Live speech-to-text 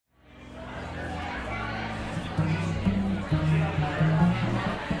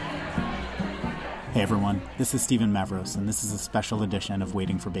Hey everyone, this is Stephen Mavros, and this is a special edition of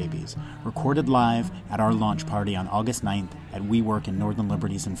Waiting for Babies, recorded live at our launch party on August 9th at WeWork in Northern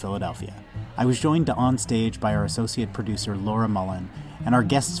Liberties in Philadelphia. I was joined on stage by our associate producer Laura Mullen, and our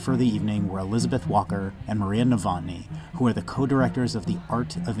guests for the evening were Elizabeth Walker and Maria Novotny, who are the co-directors of the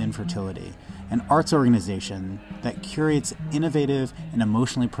Art of Infertility, an arts organization that curates innovative and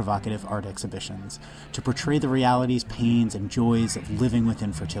emotionally provocative art exhibitions to portray the realities, pains, and joys of living with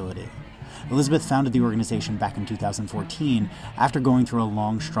infertility. Elizabeth founded the organization back in 2014 after going through a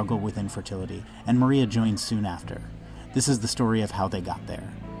long struggle with infertility, and Maria joined soon after. This is the story of how they got there.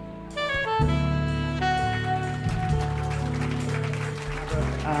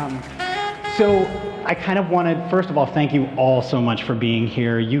 So I kind of wanted, first of all, thank you all so much for being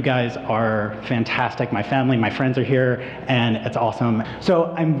here. You guys are fantastic. My family, my friends are here, and it's awesome.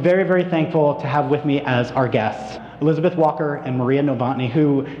 So I'm very, very thankful to have with me as our guests Elizabeth Walker and Maria Novotny,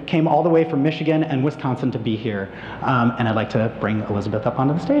 who came all the way from Michigan and Wisconsin to be here. And I'd like to bring Elizabeth up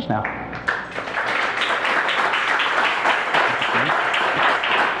onto the stage now.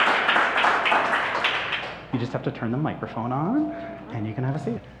 You just have to turn the microphone on, and you can have a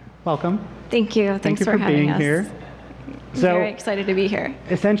seat. Welcome. Thank you. Thanks for having us. Here. I'm very excited to be here.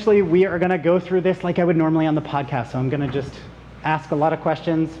 Essentially, we are going to go through this like I would normally on the podcast. So I'm going to just ask a lot of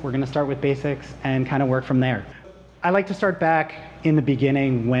questions. We're going to start with basics and kind of work from there. I like to start back in the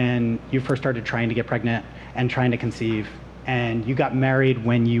beginning when you first started trying to get pregnant and trying to conceive. And you got married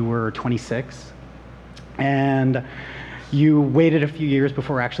when you were 26. And you waited a few years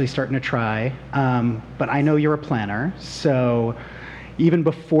before actually starting to try. But I know you're a planner. So even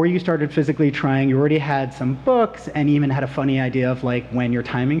before you started physically trying, you already had some books and even had a funny idea of like when your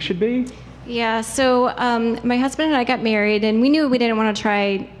timing should be. Yeah, so my husband and I got married, and we knew we didn't want to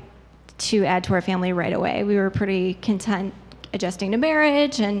try to add to our family right away. We were pretty content adjusting to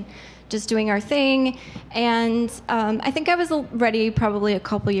marriage and just doing our thing. And I think I was ready probably a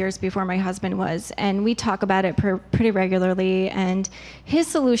couple years before my husband was. And we talk about it pretty regularly. And his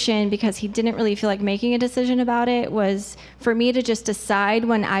solution, because he didn't really feel like making a decision about it, was for me to just decide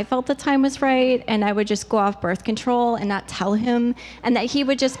when I felt the time was right, and I would just go off birth control and not tell him, and that he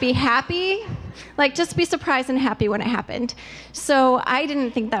would just be happy, like just be surprised and happy when it happened. So I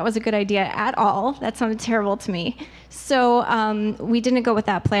didn't think that was a good idea at all. That sounded terrible to me. So we didn't go with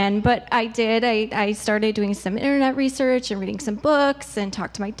that plan, but I did. I started doing some internet research and reading some books and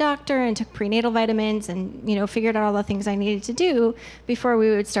talked to my doctor and took prenatal vitamins and, figured out all the things I needed to do before we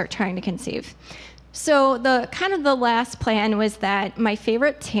would start trying to conceive. So the last plan was that my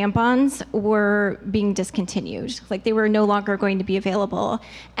favorite tampons were being discontinued. Like they were no longer going to be available.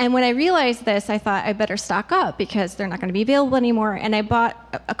 And when I realized this, I thought I better stock up because they're not going to be available anymore. And I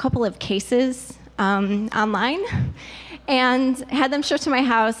bought a couple of cases online and had them shipped to my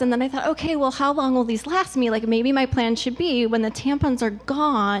house. And then I thought, okay, well, how long will these last me? Like maybe my plan should be when the tampons are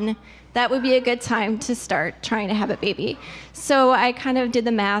gone, that would be a good time to start trying to have a baby. So I kind of did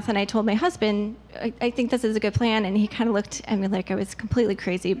the math, and I told my husband, I think this is a good plan. And he kind of looked at me like I was completely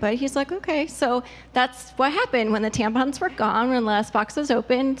crazy, but he's like, okay. So that's what happened when the tampons were gone, when the last box was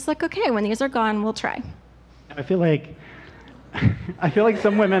open. It's like, okay, when these are gone, we'll try. I feel like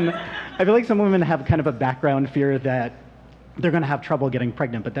some women have kind of a background fear that they're going to have trouble getting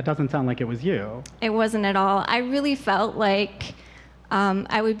pregnant, but that doesn't sound like it was you. It wasn't at all. I really felt like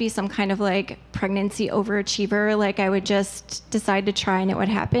I would be some kind of like pregnancy overachiever. Like I would just decide to try and it would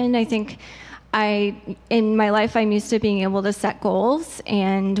happen. I think in my life, I'm used to being able to set goals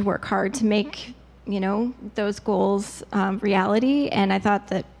and work hard to make, those goals reality. And I thought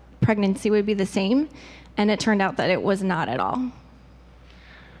that pregnancy would be the same. And it turned out that it was not at all.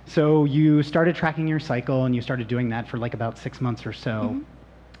 So you started tracking your cycle, and you started doing that for like about 6 months or so. Mm-hmm.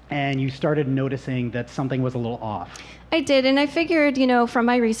 And you started noticing that something was a little off. I did, and I figured, from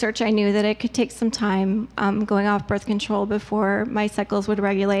my research, I knew that it could take some time going off birth control before my cycles would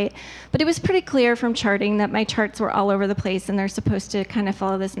regulate. But it was pretty clear from charting that my charts were all over the place, and they're supposed to kind of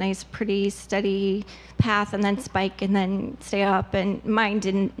follow this nice, pretty steady path and then spike and then stay up, and mine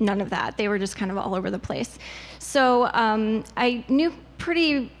didn't, none of that. They were just kind of all over the place. So I knew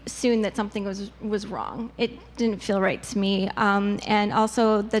pretty soon that something was wrong. It didn't feel right to me. And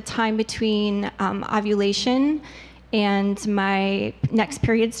also the time between ovulation and my next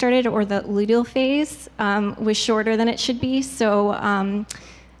period started, or the luteal phase, was shorter than it should be. So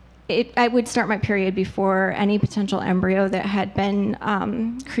I would start my period before any potential embryo that had been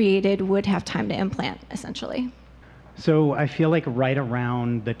created would have time to implant, essentially. So I feel like right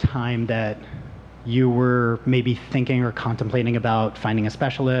around the time that you were maybe thinking or contemplating about finding a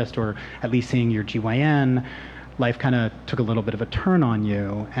specialist or at least seeing your GYN, life kind of took a little bit of a turn on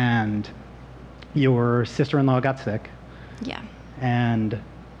you. And your sister-in-law got sick, Yeah. and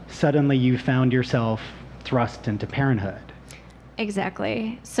suddenly you found yourself thrust into parenthood.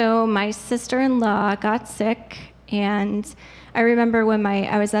 Exactly. So my sister-in-law got sick, and I remember when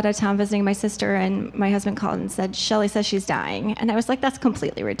I was out of town visiting my sister, and my husband called and said, Shelly says she's dying. And I was like, that's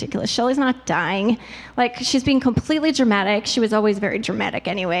completely ridiculous. Shelly's not dying. Like, she's being completely dramatic. She was always very dramatic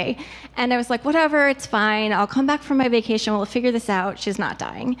anyway. And I was like, whatever, it's fine. I'll come back from my vacation. We'll figure this out. She's not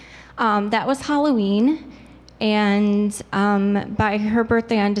dying. That was Halloween. And by her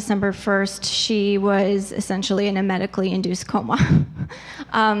birthday on December 1st, she was essentially in a medically induced coma.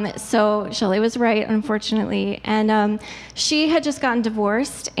 So Shelly was right, unfortunately. And she had just gotten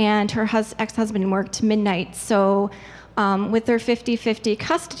divorced, and her ex-husband worked midnight. So with their 50-50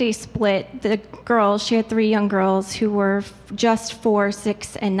 custody split, the girls, she had 3 young girls who were just 4,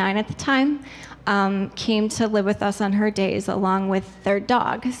 6, and 9 at the time, came to live with us on her days along with their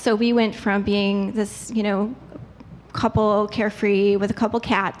dog. So we went from being this, couple carefree with a couple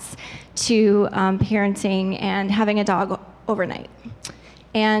cats to parenting and having a dog overnight.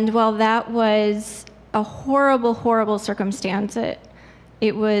 And while that was a horrible, horrible circumstance, it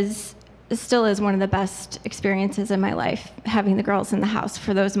still is one of the best experiences in my life, having the girls in the house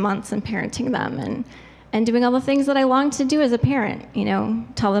for those months and parenting them and doing all the things that I long to do as a parent,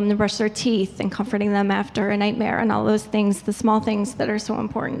 tell them to brush their teeth and comforting them after a nightmare and all those things, the small things that are so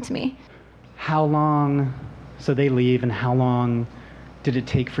important to me. How long, so they leave, and how long did it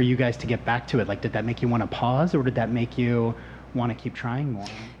take for you guys to get back to it? Like, did that make you want to pause, or did that make you want to keep trying more?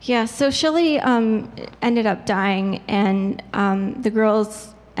 Yeah, so Shelly ended up dying, and the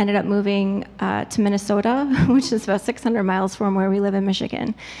girls ended up moving to Minnesota, which is about 600 miles from where we live in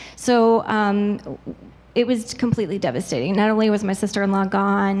Michigan. So it was completely devastating. Not only was my sister-in-law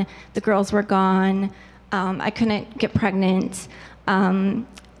gone, the girls were gone, I couldn't get pregnant.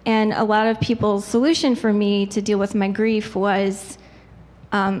 And a lot of people's solution for me to deal with my grief was,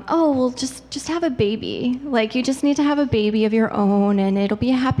 just have a baby. Like, you just need to have a baby of your own, and it'll be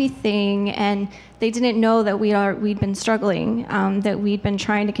a happy thing. And they didn't know that we'd been struggling, that we'd been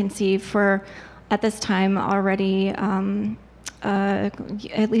trying to conceive for, at this time already,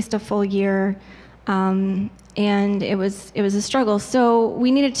 at least a full year. And it was a struggle. So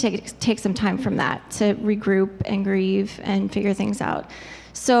we needed to take some time from that to regroup and grieve and figure things out.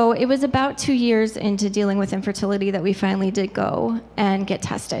 So it was about 2 years into dealing with infertility that we finally did go and get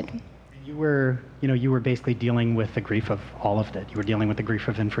tested. You were basically dealing with the grief of all of it. You were dealing with the grief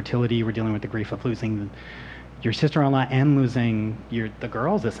of infertility. You were dealing with the grief of losing your sister-in-law and losing the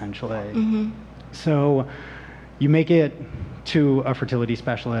girls, essentially. Mm-hmm. So you make it to a fertility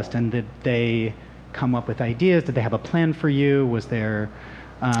specialist, and did they come up with ideas? Did they have a plan for you? Was there,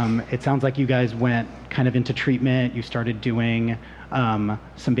 it sounds like you guys went kind of into treatment. You started doing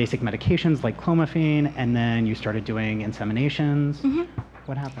some basic medications like clomiphene, and then you started doing inseminations. Mm-hmm.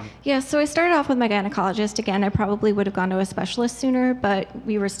 What happened? Yeah, so I started off with my gynecologist. Again, I probably would have gone to a specialist sooner, but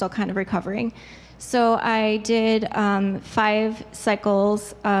we were still kind of recovering. So I did 5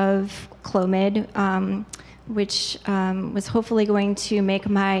 cycles of Clomid, which was hopefully going to make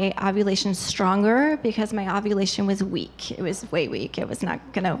my ovulation stronger, because my ovulation was weak. It was way weak. It was not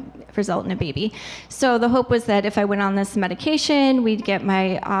going to result in a baby. So the hope was that if I went on this medication, we'd get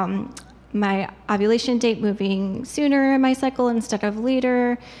my ovulation date moving sooner in my cycle instead of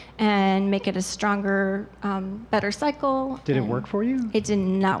later, and make it a stronger, better cycle. Did it work for you? It did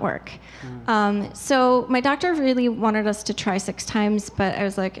not work. So my doctor really wanted us to try 6 times, but I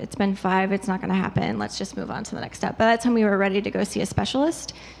was like, it's been 5, it's not going to happen. Let's just move on to the next step. By that time, we were ready to go see a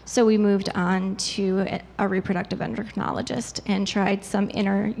specialist. So we moved on to a reproductive endocrinologist and tried some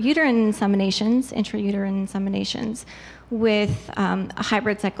intrauterine inseminations with a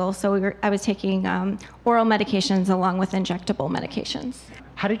hybrid cycle. So I was taking oral medications along with injectable medications.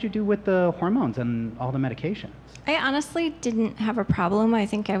 How did you do with the hormones and all the medications? I honestly didn't have a problem. I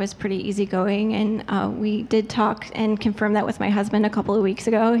think I was pretty easygoing, and we did talk and confirm that with my husband a couple of weeks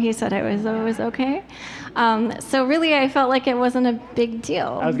ago. He said I was okay. So really, I felt like it wasn't a big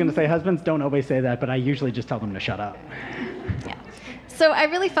deal. I was going to say, husbands don't always say that, but I usually just tell them to shut up. Yeah. So I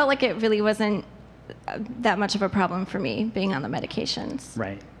really felt like it really wasn't that much of a problem for me being on the medications.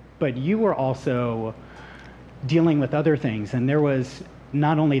 Right. But you were also dealing with other things, and there was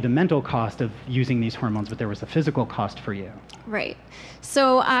not only the mental cost of using these hormones, but there was a physical cost for you. Right.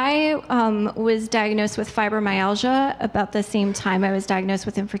 So I was diagnosed with fibromyalgia about the same time I was diagnosed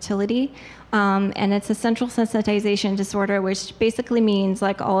with infertility. And it's a central sensitization disorder, which basically means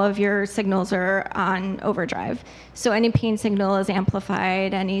like all of your signals are on overdrive. So any pain signal is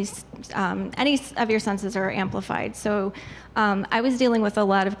amplified, any of your senses are amplified. So I was dealing with a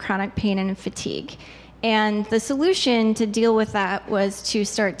lot of chronic pain and fatigue. And the solution to deal with that was to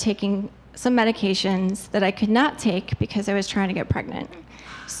start taking some medications that I could not take because I was trying to get pregnant.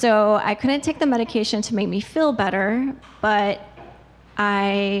 So I couldn't take the medication to make me feel better, but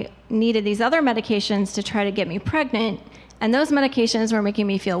I needed these other medications to try to get me pregnant, and those medications were making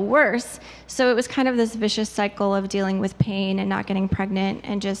me feel worse. So it was kind of this vicious cycle of dealing with pain and not getting pregnant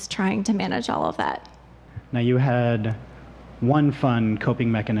and just trying to manage all of that. Now, you had one fun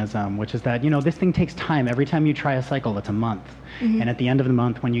coping mechanism, which is that, this thing takes time. Every time you try a cycle, it's a month. Mm-hmm. And at the end of the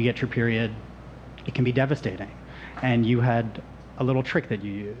month, when you get your period, it can be devastating. And you had a little trick that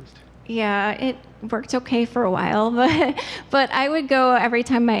you used. Yeah, it worked okay for a while, but I would go every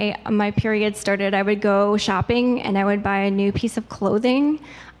time my period started, I would go shopping and I would buy a new piece of clothing.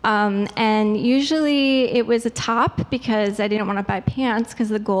 And usually it was a top because I didn't want to buy pants because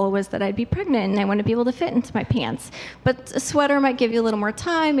the goal was that I'd be pregnant and I wanted to be able to fit into my pants. But a sweater might give you a little more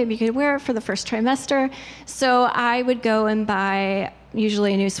time. Maybe you could wear it for the first trimester. So I would go and buy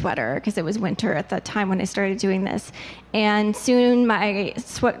usually a new sweater because it was winter at the time when I started doing this. And soon my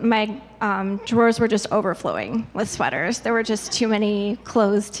drawers were just overflowing with sweaters. There were just too many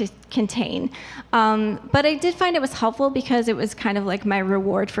clothes to contain. But I did find it was helpful because it was kind of like my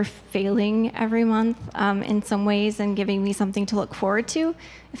reward for failing every month in some ways and giving me something to look forward to.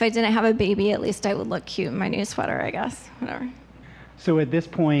 If I didn't have a baby, at least I would look cute in my new sweater, I guess. Whatever. So at this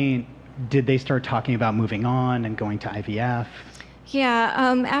point, did they start talking about moving on and going to IVF?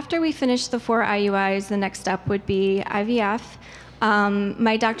 Yeah, after we finished the 4 IUIs, the next step would be IVF.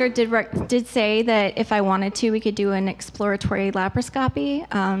 My doctor did say that if I wanted to, we could do an exploratory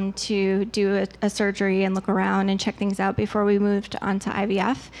laparoscopy to do a surgery and look around and check things out before we moved on to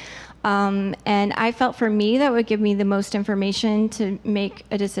IVF. And I felt for me that would give me the most information to make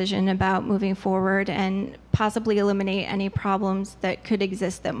a decision about moving forward and possibly eliminate any problems that could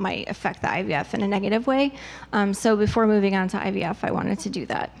exist that might affect the IVF in a negative way. So before moving on to IVF, I wanted to do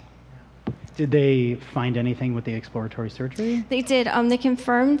that. Did they find anything with the exploratory surgery? They did. They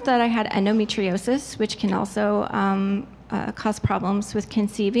confirmed that I had endometriosis, which can also cause problems with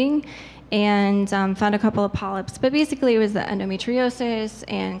conceiving, and found a couple of polyps. But basically it was the endometriosis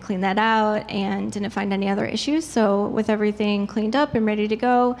and cleaned that out and didn't find any other issues. So with everything cleaned up and ready to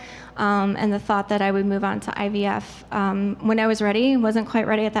go, and the thought that I would move on to IVF when I was ready, wasn't quite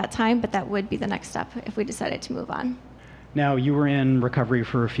ready at that time, but that would be the next step if we decided to move on. Now, you were in recovery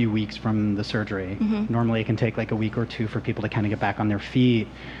for a few weeks from the surgery. Mm-hmm. Normally it can take like a week or two for people to kind of get back on their feet.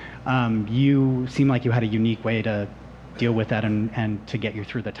 You seem like you had a unique way to deal with that and to get you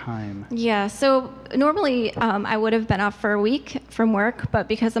through the time. Yeah, so normally I would have been off for a week from work, but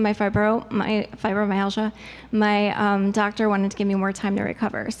because of my fibromyalgia, my doctor wanted to give me more time to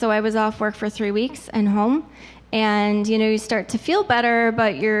recover. So I was off work for 3 weeks and home, and you start to feel better,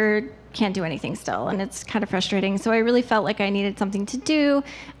 but you can't do anything still, and it's kind of frustrating. So I really felt like I needed something to do,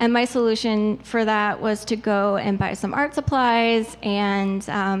 and my solution for that was to go and buy some art supplies. And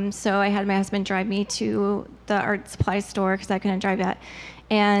so I had my husband drive me to the art supply store because I couldn't drive yet.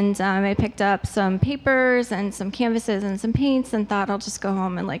 And I picked up some papers and some canvases and some paints and thought I'll just go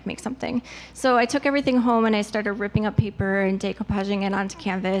home and make something. So I took everything home and I started ripping up paper and decoupaging it onto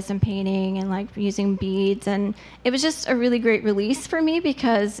canvas and painting and using beads. And it was just a really great release for me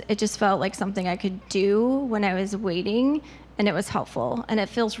because it just felt like something I could do when I was waiting, and it was helpful. And it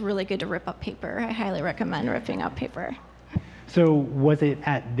feels really good to rip up paper. I highly recommend ripping up paper. So was it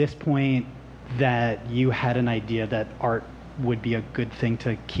at this point that you had an idea that art would be a good thing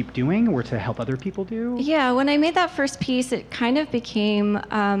to keep doing or to help other people do? Yeah, when I made that first piece, it kind of became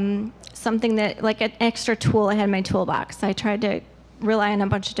something that, like an extra tool I had in my toolbox. I tried to rely on a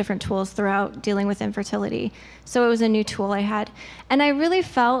bunch of different tools throughout dealing with infertility. So it was a new tool I had. And I really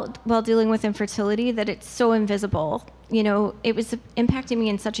felt while dealing with infertility that it's so invisible. It was impacting me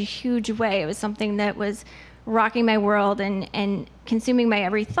in such a huge way. It was something that was rocking my world and consuming my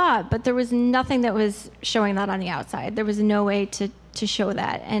every thought, but there was nothing that was showing that on the outside. There was no way to show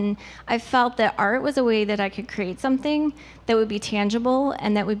that. And I felt that art was a way that I could create something that would be tangible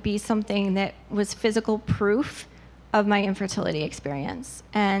and that would be something that was physical proof of my infertility experience.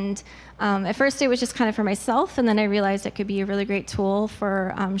 And at first it was just kind of for myself, and then I realized it could be a really great tool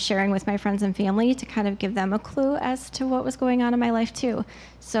for sharing with my friends and family to kind of give them a clue as to what was going on in my life too.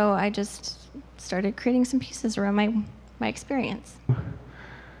 So I just started creating some pieces around my experience.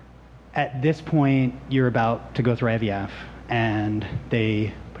 At this point, you're about to go through IVF, and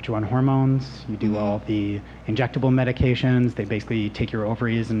they put you on hormones, you do all the injectable medications, they basically take your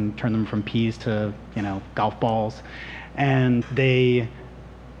ovaries and turn them from peas to, golf balls, and they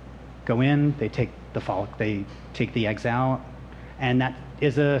go in, they take they take the eggs out, and that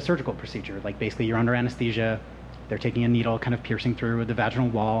is a surgical procedure. Like, basically you're under anesthesia, they're taking a needle, kind of piercing through the vaginal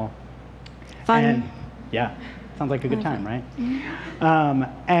wall. Fun. And, yeah, sounds like a good time, right?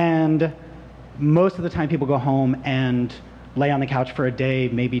 And most of the time people go home and lay on the couch for a day,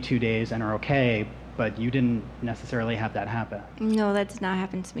 maybe 2 days, and are okay, but you didn't necessarily have that happen. No, that did not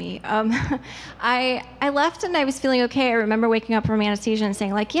happen to me. I left and I was feeling okay. I remember waking up from anesthesia and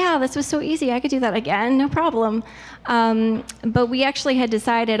saying, like, yeah, this was so easy. I could do that again, no problem. But we actually had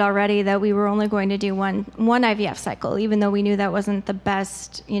decided already that we were only going to do one IVF cycle, even though we knew that wasn't the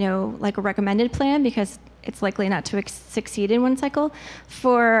best, like a recommended plan, because it's likely not to succeed in one cycle.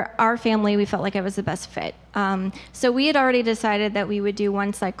 For our family, we felt like it was the best fit. So we had already decided that we would do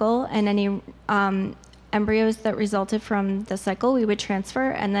one cycle, and any embryos that resulted from the cycle we would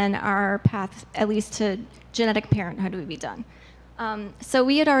transfer, and then our path, at least to genetic parenthood, would be done. So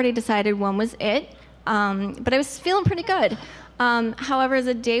we had already decided one was it, but I was feeling pretty good. However, as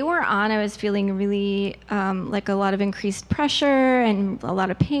the day wore on, I was feeling really like a lot of increased pressure and a lot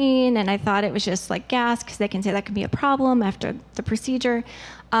of pain, and I thought it was just like gas, because they can say that can be a problem after the procedure.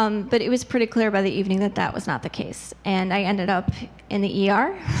 But it was pretty clear by the evening that that was not the case, and I ended up in the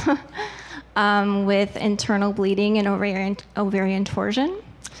ER with internal bleeding and ovarian torsion.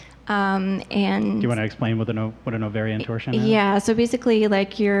 And do you want to explain what an ovarian torsion is? Yeah, so basically,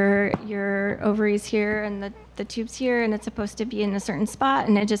 like, your ovaries here and the tubes here, and it's supposed to be in a certain spot,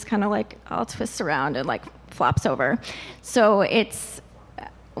 and it just kind of like all twists around and like flops over. So it's,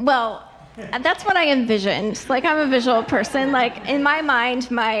 well, that's what I envisioned. Like, I'm a visual person. Like, in my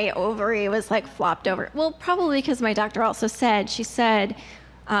mind, my ovary was like flopped over. Well, probably because my doctor also said, she said,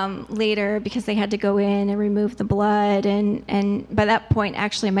 later, because they had to go in and remove the blood, and by that point,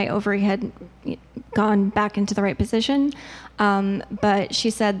 actually, my ovary had gone back into the right position. But she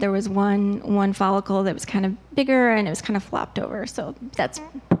said there was one follicle that was kind of bigger, and it was kind of flopped over. So that's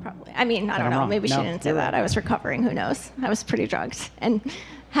probably, I don't know. Maybe she didn't say that. I was recovering. Who knows? I was pretty drugged and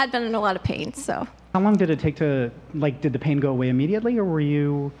had been in a lot of pain. So how long did it take to, did the pain go away immediately, or were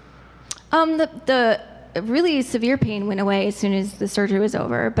you? The really severe pain went away as soon as the surgery was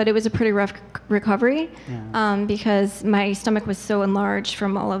over, but it was a pretty rough recovery. Because my stomach was so enlarged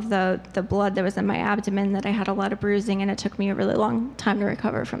from all of the blood that was in my abdomen that I had a lot of bruising, and it took me a really long time to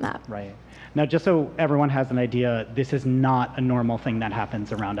recover from that. Right. Now, just so everyone has an idea, this is not a normal thing that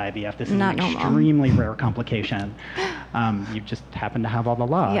happens around IVF. This is not an extremely rare complication. You just happen to have all the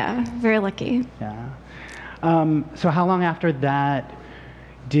luck. Yeah, very lucky. Yeah. So how long after that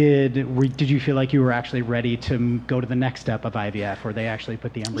did you feel like you were actually ready to go to the next step of IVF, where they actually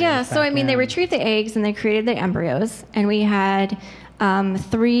put the embryos Yeah, so back in? they retrieved the eggs and they created the embryos, and we had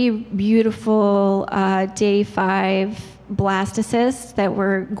 3 beautiful day 5 blastocysts that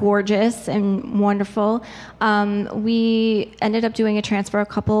were gorgeous and wonderful. We ended up doing a transfer a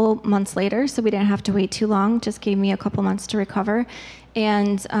couple months later, so we didn't have to wait too long. Just gave me a couple months to recover,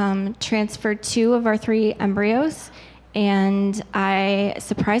 and transferred 2 of our 3 embryos. And I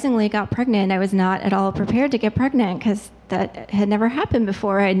surprisingly got pregnant. I was not at all prepared to get pregnant, because that had never happened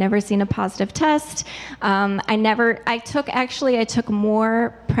before. I had never seen a positive test. I took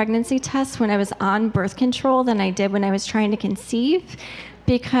more pregnancy tests when I was on birth control than I did when I was trying to conceive,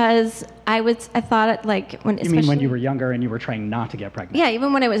 because I thought, like, when you were younger and you were trying not to get pregnant? Yeah,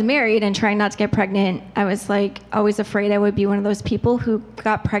 even when I was married and trying not to get pregnant, I was like always afraid I would be one of those people who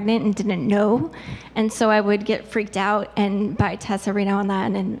got pregnant and didn't know. And so I would get freaked out and buy tests every now and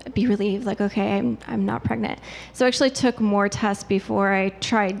then and be relieved, like, okay, I'm not pregnant. So I actually took more tests before I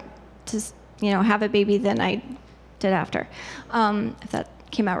tried to, have a baby than I did after, if that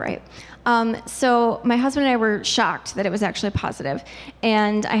came out right. So my husband and I were shocked that it was actually positive.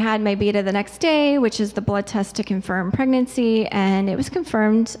 And I had my beta the next day, which is the blood test to confirm pregnancy, and it was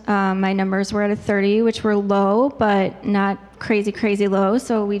confirmed. My numbers were at a 30, which were low, but not crazy low.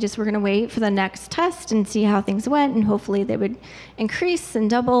 So we just were going to wait for the next test and see how things went, and hopefully they would increase and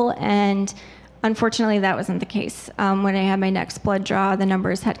double. And unfortunately, that wasn't the case. When I had my next blood draw, the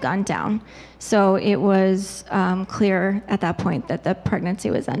numbers had gone down. So it was clear at that point that the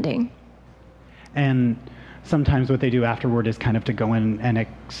pregnancy was ending. And sometimes what they do afterward is kind of to go in and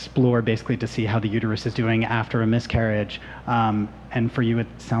explore, basically to see how the uterus is doing after a miscarriage. And for you, it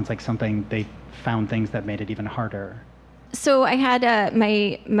sounds like they found things that made it even harder. So I had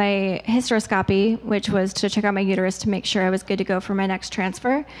my hysteroscopy, which was to check out my uterus to make sure I was good to go for my next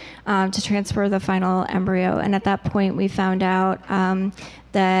transfer, to transfer the final embryo. And at that point, we found out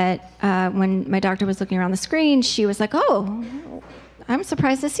that when my doctor was looking around the screen, she was like, "Oh, I'm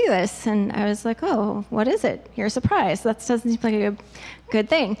surprised to see this." And I was like, "Oh, what is it? You're surprised. That doesn't seem like a good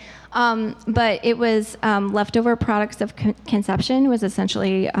thing." But it was leftover products of conception, was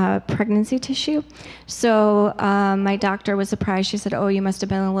essentially pregnancy tissue. So my doctor was surprised. She said, "Oh, you must have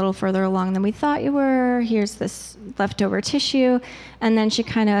been a little further along than we thought you were. Here's this leftover tissue." And then she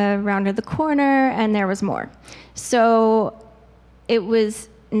kind of rounded the corner, and there was more. So it was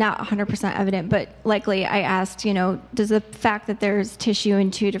not 100% evident, but likely I asked, does the fact that there's tissue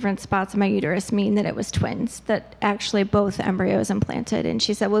in 2 different spots of my uterus mean that it was twins, that actually both embryos implanted? And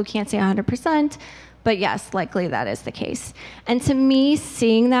she said, well, we can't say 100%, but yes, likely that is the case. And to me,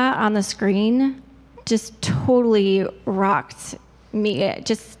 seeing that on the screen just totally rocked me.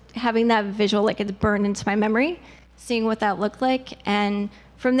 Just having that visual, like it's burned into my memory, seeing what that looked like. And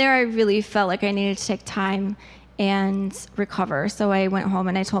from there, I really felt like I needed to take time and recover. So I went home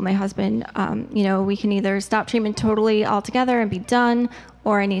and I told my husband, we can either stop treatment totally altogether and be done,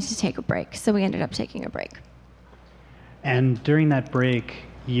 or I need to take a break. So we ended up taking a break. And during that break,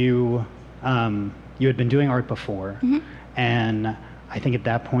 you had been doing art before, and I think at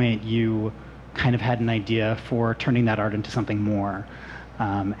that point you kind of had an idea for turning that art into something more,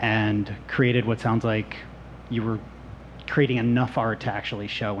 and created what sounds like you were creating enough art to actually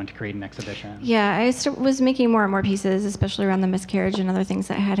show and to create an exhibition. Yeah, I was making more and more pieces, especially around the miscarriage and other things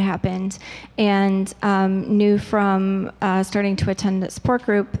that had happened, and knew from starting to attend a support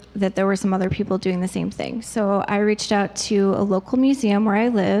group that there were some other people doing the same thing. So I reached out to a local museum where I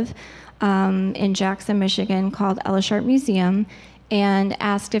live in Jackson, Michigan, called Ellis Art Museum, and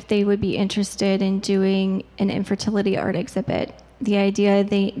asked if they would be interested in doing an infertility art exhibit. The idea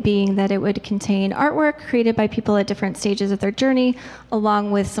being that it would contain artwork created by people at different stages of their journey, along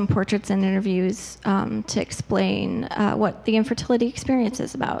with some portraits and interviews to explain what the infertility experience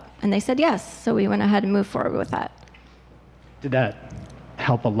is about. And they said yes, so we went ahead and moved forward with that. Did that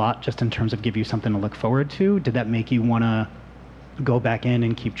help a lot just in terms of give you something to look forward to? Did that make you want to go back in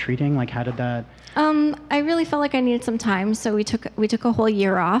and keep treating? Like, how did that? I really felt like I needed some time, so we took a whole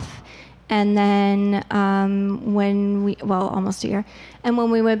year off. And then almost a year. And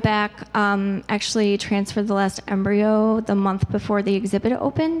when we went back, actually transferred the last embryo the month before the exhibit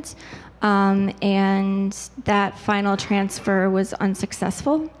opened. And that final transfer was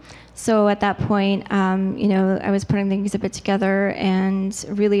unsuccessful. So at that point, I was putting the exhibit together, and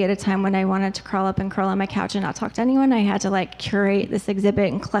really at a time when I wanted to curl on my couch and not talk to anyone, I had to curate this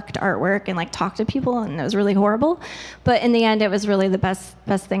exhibit and collect artwork and talk to people, and it was really horrible. But in the end, it was really the best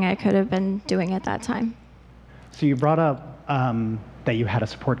thing I could have been doing at that time. So you brought up that you had a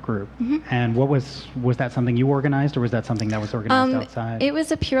support group, and was that something you organized, or was that something that was organized outside? It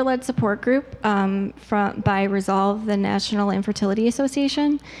was a peer-led support group by Resolve, the National Infertility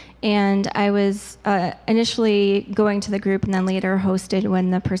Association, and I was initially going to the group and then later hosted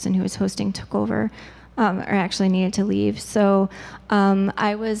when the person who was hosting took over, or actually needed to leave. So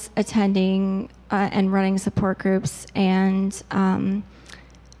I was attending and running support groups, and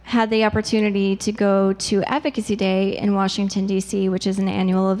had the opportunity to go to Advocacy Day in Washington, D.C., which is an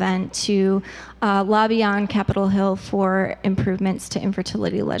annual event to lobby on Capitol Hill for improvements to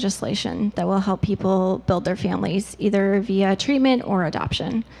infertility legislation that will help people build their families either via treatment or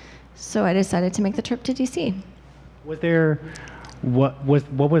adoption. So I decided to make the trip to D.C. What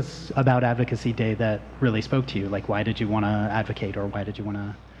was about Advocacy Day that really spoke to you? Why did you want to advocate, or why did you want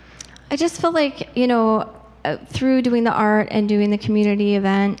to? I just felt like, through doing the art and doing the community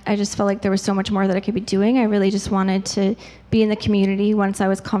event, I just felt like there was so much more that I could be doing. I really just wanted to be in the community once I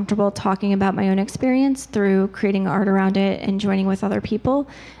was comfortable talking about my own experience through creating art around it and joining with other people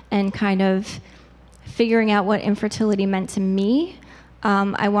and kind of figuring out what infertility meant to me.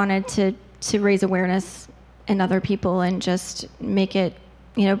 I wanted to raise awareness in other people and just make it,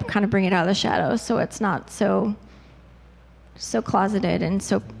 kind of bring it out of the shadows so it's not so closeted and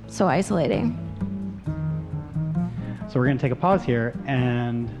so isolating. So we're going to take a pause here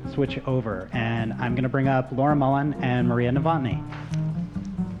and switch over. And I'm going to bring up Laura Mullen and Maria Novotny.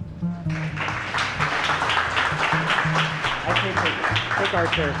 I take our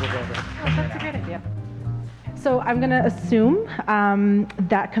chairs with over. Oh, that's a great idea. So I'm going to assume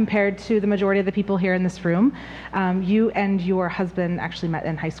that compared to the majority of the people here in this room, you and your husband actually met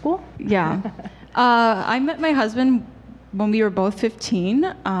in high school. Yeah. I met my husband when we were both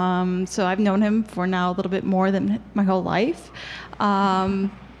 15, so I've known him for now a little bit more than my whole life.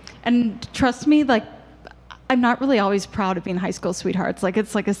 And trust me, like, I'm not really always proud of being high school sweethearts. Like,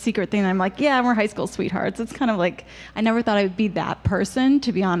 it's like a secret thing. I'm like, yeah, we're high school sweethearts. It's kind of like, I never thought I would be that person,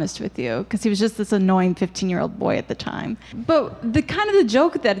 to be honest with you, because he was just this annoying 15-year-old boy at the time. But the kind of the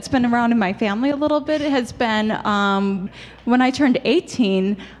joke that it's been around in my family a little bit has been when I turned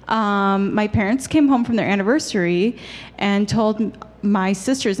 18, my parents came home from their anniversary and told my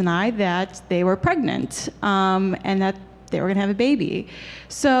sisters and I that they were pregnant and that they were going to have a baby.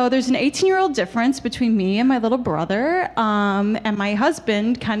 So there's an 18-year-old difference between me and my little brother, and my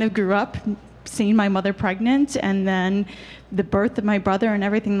husband kind of grew up seeing my mother pregnant and then the birth of my brother and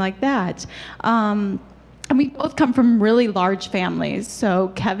everything like that. And we both come from really large families.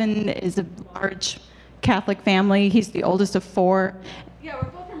 So Kevin is a large Catholic family. He's the oldest of 4. Yeah,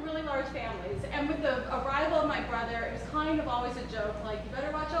 we're both from really large families. And with the arrival of my brother, it was kind of always a joke, like, you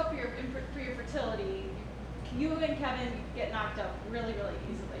better watch out for your fertility. You and Kevin get knocked up really, really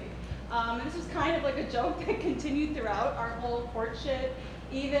easily. And this was kind of like a joke that continued throughout our whole courtship,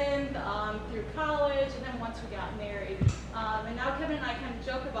 even through college, and then once we got married. And now Kevin and I kind of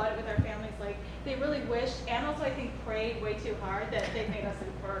joke about it with our families, like, they really wished, and also I think prayed way too hard, that they made us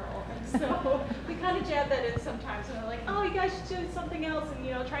infertile. And so we kind of jab that in sometimes, and they're like, oh, you guys should do something else, and,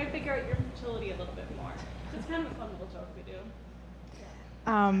 you know, try and figure out your fertility a little bit more. So it's kind of a fun little joke we do.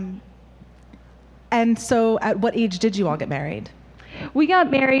 Yeah. And so at what age did you all get married? We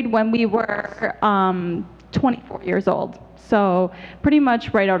got married when we were 24 years old, so pretty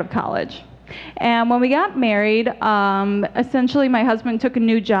much right out of college. And when we got married, essentially my husband took a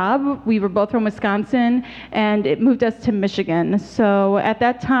new job. We were both from Wisconsin, and it moved us to Michigan. So at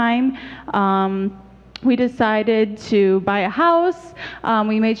that time, we decided to buy a house.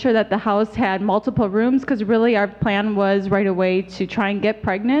 We made sure that the house had multiple rooms, because really our plan was right away to try and get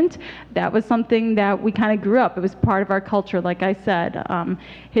pregnant. That was something that we kind of grew up. It was part of our culture, like I said.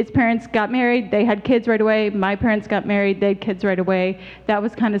 His parents got married, they had kids right away. My parents got married, they had kids right away. That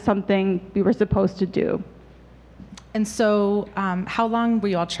was kind of something we were supposed to do. And so how long were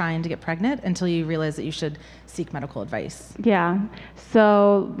you all trying to get pregnant until you realized that you should seek medical advice? Yeah,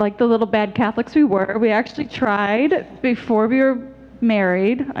 so like the little bad Catholics we were, we actually tried before we were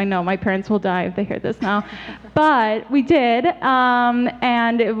married. I know my parents will die if they hear this now, but we did,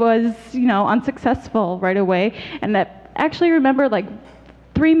 and it was, you know, unsuccessful right away. And that actually remember, like,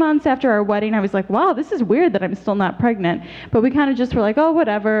 3 months after our wedding, I was like, wow, this is weird that I'm still not pregnant. But we kind of just were like, oh,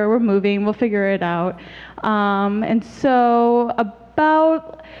 whatever, we're moving, we'll figure it out. And so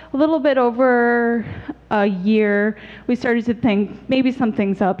about a little bit over a year, we started to think maybe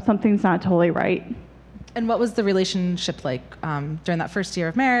something's up, something's not totally right. And what was the relationship like during that first year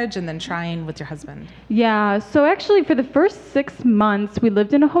of marriage and then trying with your husband? Yeah, so actually for the first 6 months, we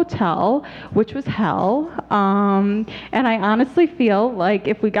lived in a hotel, which was hell. And I honestly feel like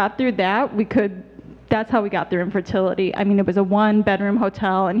if we got through that, that's how we got through infertility. I mean, it was a 1-bedroom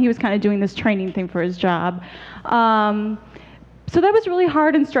hotel, and he was kind of doing this training thing for his job. So that was really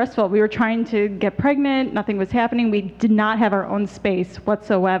hard and stressful. We were trying to get pregnant, nothing was happening. We did not have our own space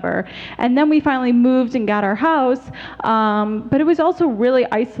whatsoever. And then we finally moved and got our house, but it was also really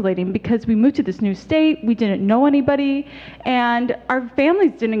isolating because we moved to this new state, we didn't know anybody, and our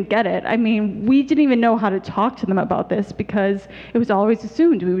families didn't get it. I mean, we didn't even know how to talk to them about this because it was always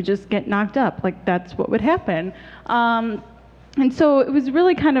assumed we would just get knocked up, like that's what would happen. And so it was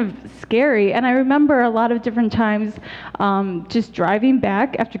really kind of scary. And I remember a lot of different times just driving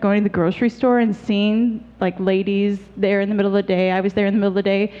back after going to the grocery store and seeing like ladies there in the middle of the day. I was there in the middle of the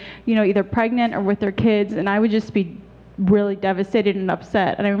day, you know, either pregnant or with their kids. And I would just be really devastated and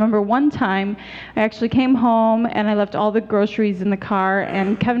upset. And I remember one time I actually came home and I left all the groceries in the car,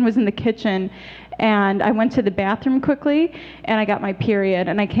 and Kevin was in the kitchen. And I went to the bathroom quickly and I got my period.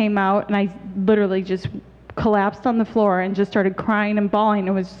 And I came out and I literally just collapsed on the floor and just started crying and bawling.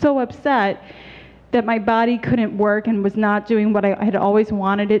 I was so upset that my body couldn't work and was not doing what I had always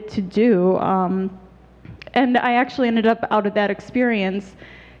wanted it to do. And I actually ended up, out of that experience,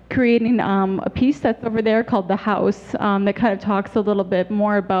 creating a piece that's over there called The House, that kind of talks a little bit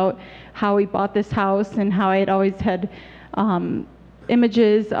more about how we bought this house and how I had always had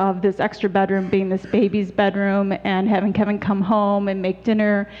images of this extra bedroom being this baby's bedroom, and having Kevin come home and make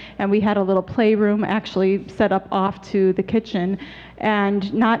dinner, and we had a little playroom actually set up off to the kitchen,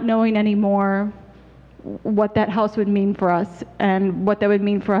 and not knowing anymore what that house would mean for us and what that would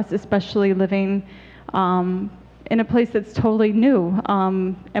mean for us, especially living in a place that's totally new,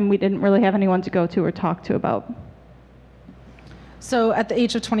 and we didn't really have anyone to go to or talk to about. So at the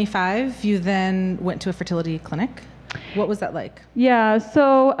age of 25, you then went to a fertility clinic. What was that like? Yeah,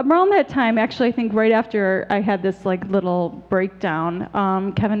 so around that time, actually, I think right after I had this like little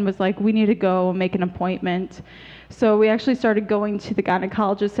breakdown, Kevin was like, we need to go make an appointment. So we actually started going to the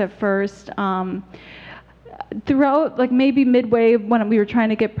gynecologist at first. Throughout, like maybe midway when we were trying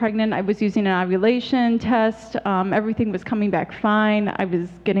to get pregnant, I was using an ovulation test. Everything was coming back fine. I was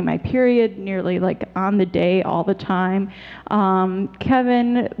getting my period nearly like on the day all the time.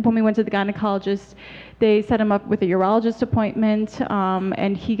 Kevin, when we went to the gynecologist, they set him up with a urologist appointment,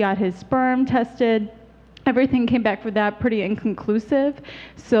 and he got his sperm tested. Everything came back for that pretty inconclusive.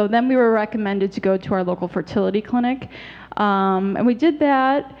 So then we were recommended to go to our local fertility clinic. And we did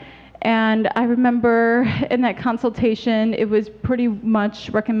that. And I remember in that consultation, it was pretty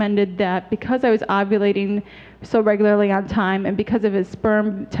much recommended that because I was ovulating so regularly on time and because of his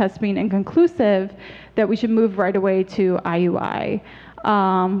sperm test being inconclusive, that we should move right away to IUI,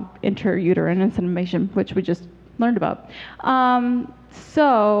 intrauterine insemination, which we just learned about.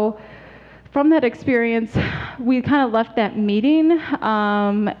 So from that experience, we kind of left that meeting,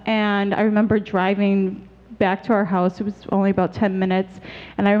 and I remember driving back to our house. It was only about 10 minutes,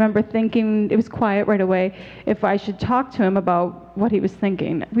 and I remember thinking, it was quiet right away, if I should talk to him about what he was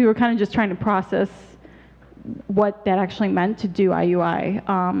thinking. We were kind of just trying to process what that actually meant to do IUI,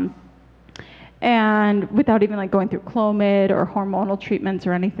 and without even like going through Clomid or hormonal treatments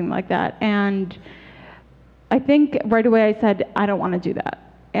or anything like that. And I think right away I said, I don't want to do that.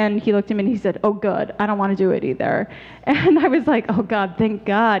 And he looked at me and he said, oh good, I don't want to do it either. And I was like, oh God, thank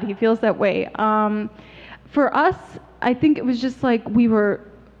God he feels that way. For us, I think it was just like we were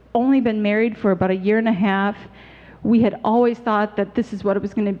only been married for about a year and a half. We had always thought that this is what it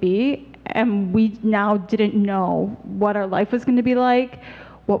was going to be, and we now didn't know what our life was going to be like,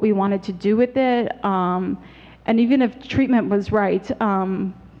 what we wanted to do with it. And even if treatment was right,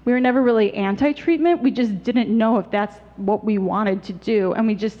 we were never really anti-treatment. We just didn't know if that's what we wanted to do. And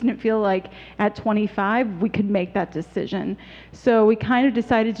we just didn't feel like at 25 we could make that decision. So we kind of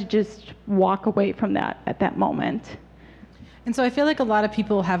decided to just walk away from that at that moment. And so I feel like a lot of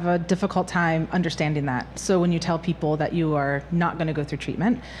people have a difficult time understanding that. So when you tell people that you are not going to go through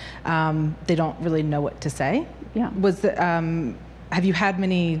treatment, they don't really know what to say. Yeah. Have you had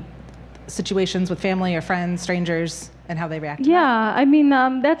many situations with family or friends, strangers, and how they react to that? Yeah, I mean,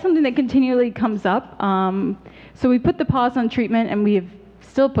 that's something that continually comes up. So we put the pause on treatment, and we have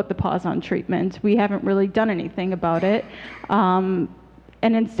still put the pause on treatment. We haven't really done anything about it. And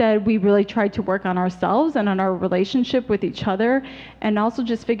instead, we really tried to work on ourselves and on our relationship with each other, and also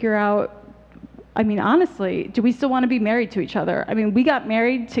just figure out, I mean, honestly, do we still want to be married to each other? I mean, we got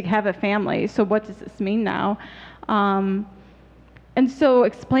married to have a family, so what does this mean now? And so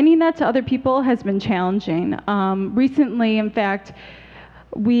explaining that to other people has been challenging. Recently, in fact,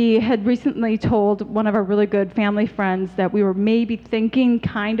 we had recently told one of our really good family friends that we were maybe thinking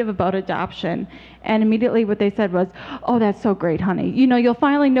kind of about adoption. And immediately what they said was, oh, that's so great, honey. You know, you'll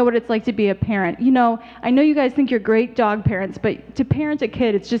finally know what it's like to be a parent. You know, I know you guys think you're great dog parents, but to parent a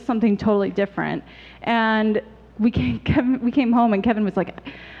kid, it's just something totally different. And we came home and Kevin was like,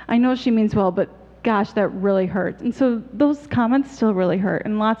 I know she means well, but gosh, that really hurt. And so those comments still really hurt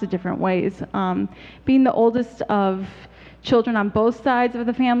in lots of different ways. Being the oldest of children on both sides of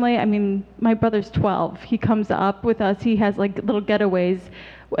the family, I mean, my brother's 12. He comes up with us. He has like little getaways.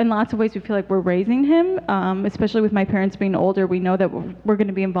 In lots of ways, we feel like we're raising him, especially with my parents being older. We know that we're going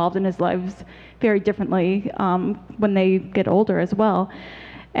to be involved in his lives very differently when they get older as well.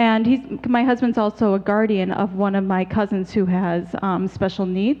 And my husband's also a guardian of one of my cousins who has special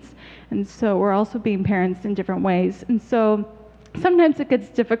needs. And so we're also being parents in different ways. And so sometimes it gets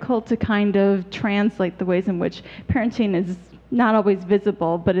difficult to kind of translate the ways in which parenting is not always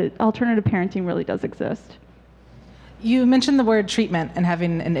visible, but alternative parenting really does exist. You mentioned the word treatment and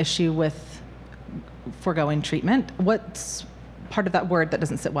having an issue with foregoing treatment. What's part of that word that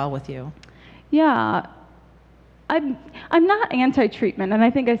doesn't sit well with you? Yeah. I'm not anti-treatment, and I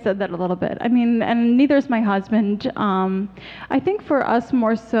think I said that a little bit. I mean, and neither is my husband. I think for us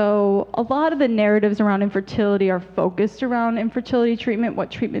more so, a lot of the narratives around infertility are focused around infertility treatment,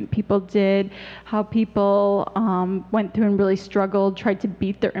 what treatment people did, how people went through and really struggled, tried to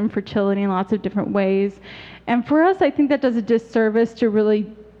beat their infertility in lots of different ways. And for us, I think that does a disservice to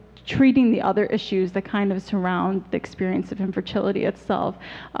really treating the other issues that kind of surround the experience of infertility itself.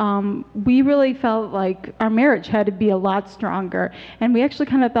 We really felt like our marriage had to be a lot stronger, and we actually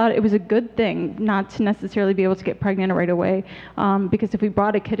kind of thought it was a good thing not to necessarily be able to get pregnant right away, because if we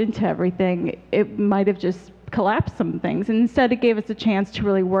brought a kid into everything, it might have just collapse some things. And instead, it gave us a chance to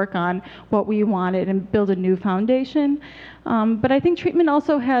really work on what we wanted and build a new foundation. But I think treatment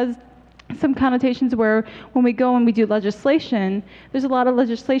also has some connotations where when we go and we do legislation, there's a lot of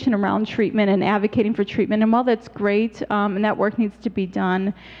legislation around treatment and advocating for treatment. And while that's great, and that work needs to be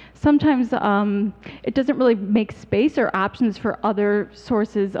done, sometimes it doesn't really make space or options for other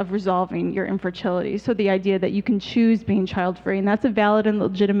sources of resolving your infertility. So the idea that you can choose being child-free, and that's a valid and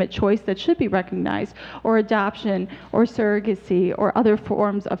legitimate choice that should be recognized, or adoption, or surrogacy, or other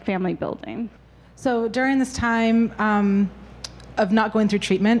forms of family building. So during this time of not going through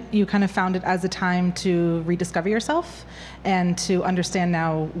treatment, you kind of found it as a time to rediscover yourself and to understand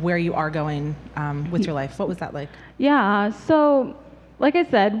now where you are going with your life. What was that like? Yeah, so like I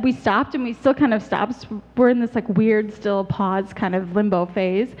said, we stopped and we still kind of stopped. We're in this like weird still pause kind of limbo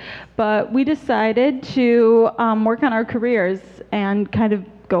phase, but we decided to work on our careers and kind of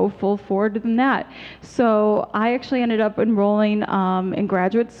go full forward in that. So I actually ended up enrolling in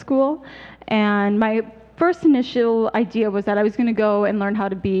graduate school, and my first initial idea was that I was going to go and learn how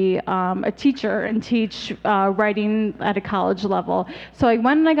to be a teacher and teach writing at a college level. So I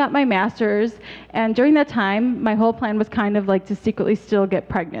went and I got my master's, and during that time, my whole plan was kind of like to secretly still get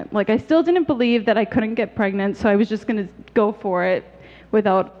pregnant. Like I still didn't believe that I couldn't get pregnant, so I was just going to go for it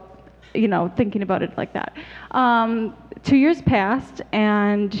without, thinking about it like that. 2 years passed,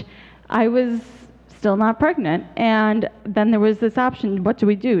 and I was still not pregnant. And then there was this option, what do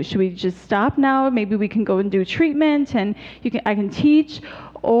we do? Should we just stop now? Maybe we can go and do treatment and I can teach,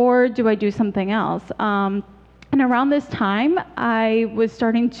 or do I do something else? And around this time, I was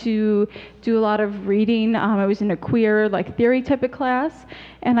starting to do a lot of reading. I was in a queer theory type of class,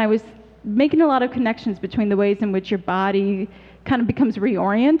 and I was making a lot of connections between the ways in which your body kind of becomes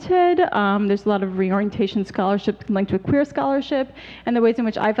reoriented. There's a lot of reorientation scholarship linked with queer scholarship, and the ways in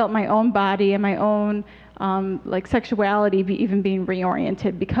which I felt my own body and my own sexuality even being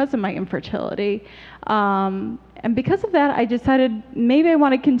reoriented because of my infertility. And because of that, I decided maybe I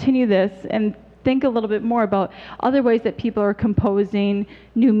want to continue this and think a little bit more about other ways that people are composing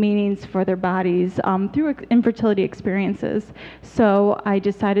new meanings for their bodies through infertility experiences. So I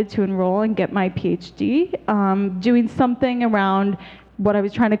decided to enroll and get my PhD, doing something around what I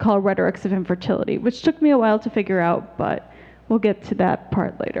was trying to call rhetorics of infertility, which took me a while to figure out, but we'll get to that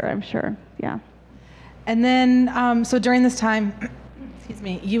part later, I'm sure. Yeah. And then, so during this time,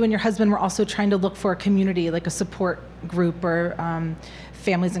 you and your husband were also trying to look for a community, like a support group or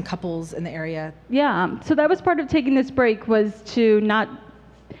families and couples in the area. Yeah, so that was part of taking this break, was to not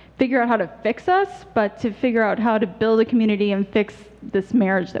figure out how to fix us, but to figure out how to build a community and fix this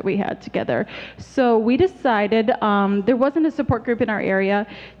marriage that we had together. So we decided, there wasn't a support group in our area,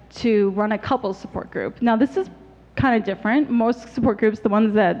 to run a couples support group. Now this is kind of different. Most support groups, the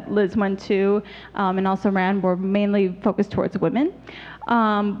ones that Liz went to and also ran, were mainly focused towards women.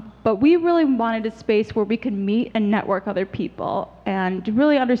 But we really wanted a space where we could meet and network other people and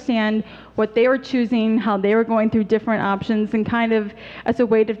really understand what they were choosing, how they were going through different options, and kind of as a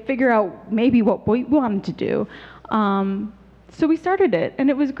way to figure out maybe what we wanted to do. So we started it, and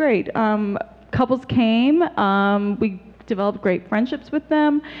it was great. Couples came, we developed great friendships with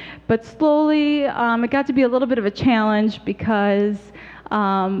them, but slowly it got to be a little bit of a challenge because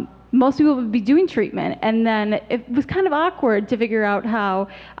most people would be doing treatment, and then it was kind of awkward to figure out how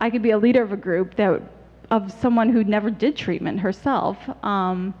I could be a leader of a group of someone who never did treatment herself.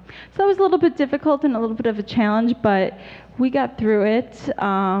 So it was a little bit difficult and a little bit of a challenge, but we got through it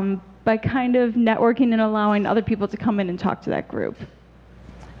by kind of networking and allowing other people to come in and talk to that group.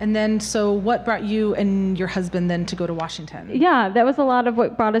 And then, so what brought you and your husband then to go to Washington? Yeah, that was a lot of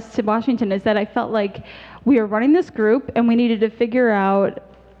what brought us to Washington, is that I felt like we were running this group and we needed to figure out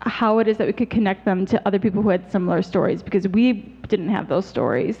how it is that we could connect them to other people who had similar stories, because we didn't have those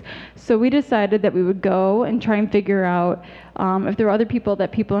stories. So we decided that we would go and try and figure out if there were other people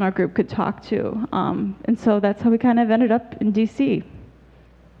that people in our group could talk to. And so that's how we kind of ended up in DC.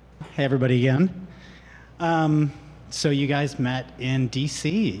 Hey everybody again. So you guys met in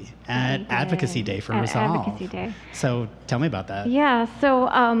DC at Advocacy Day for Resolve. Advocacy Day. So tell me about that. Yeah, so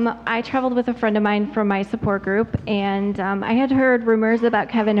I traveled with a friend of mine from my support group, and I had heard rumors about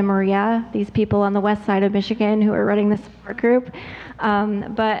Kevin and Maria, these people on the west side of Michigan who are running the support group,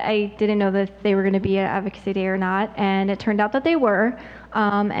 but I didn't know that they were going to be at Advocacy Day or not, and it turned out that they were,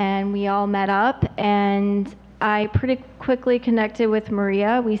 and we all met up, and I pretty quickly connected with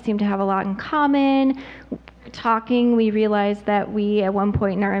Maria. We seemed to have a lot in common. Talking, we realized that we, at one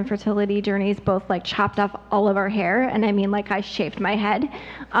point in our infertility journeys, both chopped off all of our hair, and I mean I shaved my head.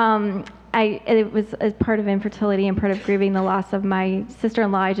 it was as part of infertility and part of grieving the loss of my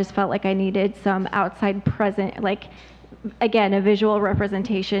sister-in-law. I just felt like I needed some outside present, like, again, a visual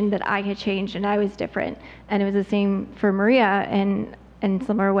representation that I had changed and I was different. And it was the same for Maria in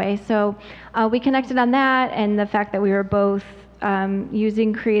similar way. So we connected on that, and the fact that we were both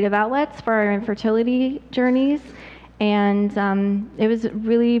using creative outlets for our infertility journeys. And it was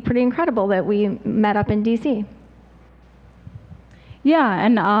really pretty incredible that we met up in DC. Yeah,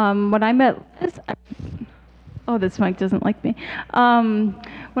 and when I met Liz, this mic doesn't like me.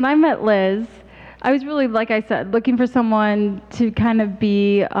 When I met Liz, I was really, like I said, looking for someone to kind of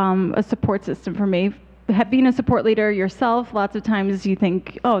be a support system for me. Being a support leader yourself, lots of times you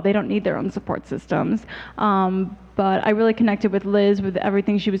think, oh, they don't need their own support systems. But I really connected with Liz with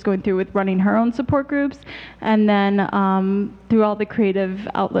everything she was going through with running her own support groups. And then through all the creative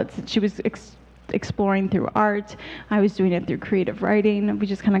outlets that she was exploring through art, I was doing it through creative writing. We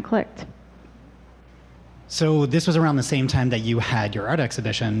just kind of clicked. So this was around the same time that you had your art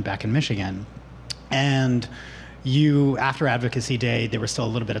exhibition back in Michigan. And you, after Advocacy Day, there was still a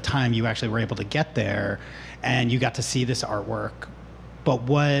little bit of time, you actually were able to get there and you got to see this artwork. But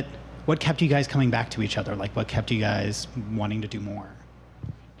what kept you guys coming back to each other? Like, what kept you guys wanting to do more?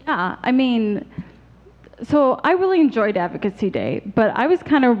 Yeah, I mean, so I really enjoyed Advocacy Day, but I was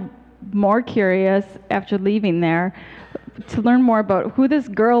kind of more curious after leaving there to learn more about who this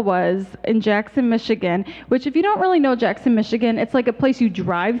girl was in Jackson, Michigan, which, if you don't really know Jackson, Michigan, it's like a place you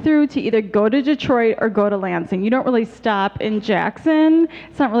drive through to either go to Detroit or go to Lansing. You don't really stop in Jackson.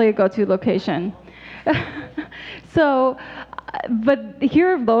 It's not really a go-to location. So, but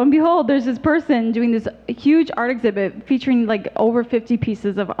here, lo and behold, there's this person doing this huge art exhibit featuring like over 50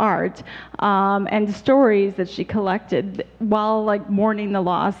 pieces of art and stories that she collected while like mourning the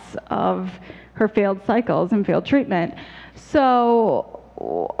loss of her failed cycles and failed treatment. So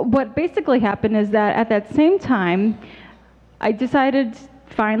what basically happened is that at that same time, I decided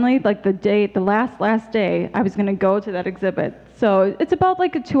finally, like the last day, I was going to go to that exhibit. So it's about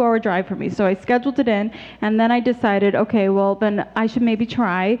like a 2-hour drive for me. So I scheduled it in, and then I decided, okay, well then I should maybe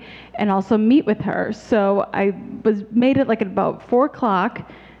try and also meet with her. So I made it like at about 4 o'clock.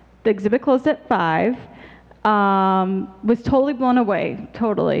 The exhibit closed at 5. Was totally blown away,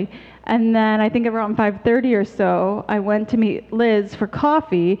 totally. And then I think around 5:30 or so, I went to meet Liz for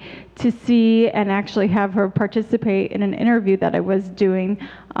coffee to see and actually have her participate in an interview that I was doing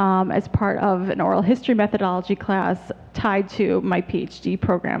as part of an oral history methodology class tied to my PhD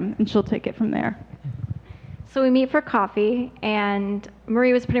program, and she'll take it from there. So we meet for coffee, and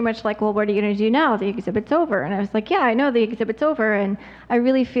Marie was pretty much like, well, what are you going to do now? The exhibit's over. And I was like, yeah, I know the exhibit's over. And I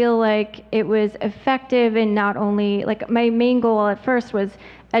really feel like it was effective in not only, like, my main goal at first was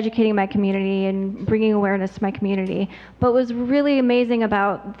educating my community and bringing awareness to my community. But what was really amazing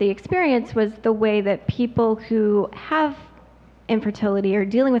about the experience was the way that people who have infertility or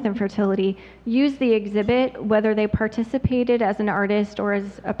dealing with infertility use the exhibit, whether they participated as an artist or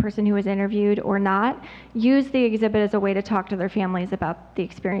as a person who was interviewed or not, use the exhibit as a way to talk to their families about the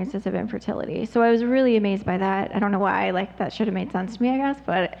experiences of infertility. So I was really amazed by that. I don't know why, like, that should have made sense to me, I guess,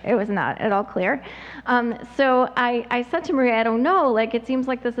 but it was not at all clear. So I said to Maria, I don't know, like, it seems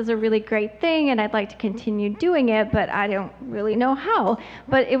like this is a really great thing and I'd like to continue doing it, but I don't really know how.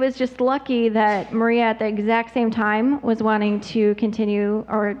 But it was just lucky that Maria at the exact same time was wanting to continue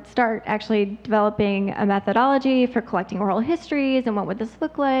or start actually developing a methodology for collecting oral histories and what would this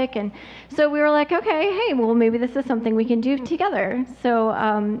look like. And so we were like, okay, hey, well, maybe this is something we can do together. So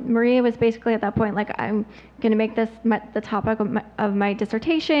Maria was basically at that point like, I'm going to make this the topic of my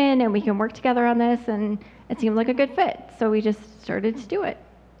dissertation, and we can work together on this, and it seemed like a good fit. So we just started to do it.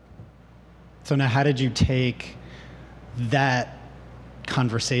 So now how did you take that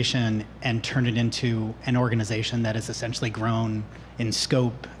conversation and turn it into an organization that has essentially grown in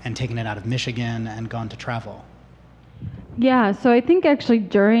scope and taken it out of Michigan and gone to travel? Yeah, so I think actually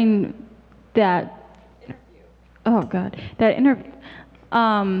during that interview,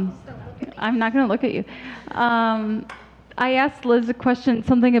 I'm not going to look at you. I asked Liz a question,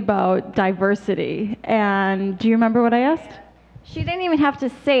 something about diversity, and do you remember what I asked? She didn't even have to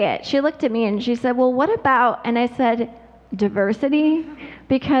say it. She looked at me and she said, well, what about, and I said, diversity,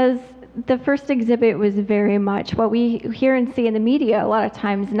 because the first exhibit was very much what we hear and see in the media a lot of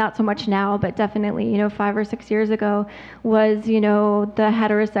times, not so much now, but definitely, 5 or 6 years ago, was, the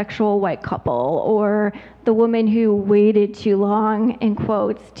heterosexual white couple or the woman who waited too long, in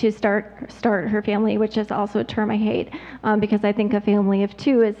quotes, to start her family, which is also a term I hate because I think a family of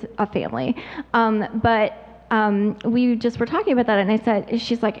two is a family. We just were talking about that, and I said,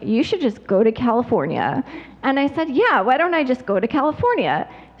 she's like, you should just go to California And I said, yeah, why don't I just go to California?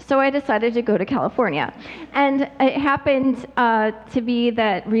 So I decided to go to California. And it happened to be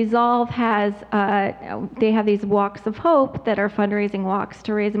that Resolve has, they have these walks of hope that are fundraising walks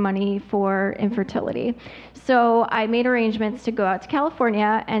to raise money for infertility. So I made arrangements to go out to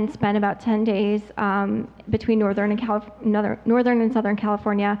California and spend about 10 days between Northern and Southern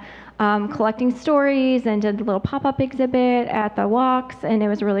California collecting stories, and did a little pop-up exhibit at the walks, and it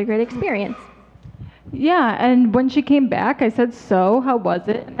was a really great experience. Yeah, and when she came back, I said, so, how was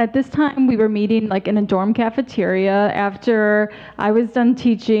it? At this time, we were meeting like in a dorm cafeteria after I was done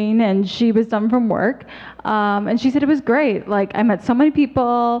teaching and she was done from work. And she said it was great. Like, I met so many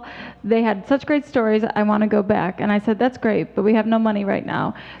people. They had such great stories. I want to go back. And I said, that's great, but we have no money right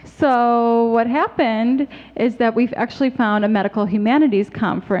now. So what happened is that we've actually found a medical humanities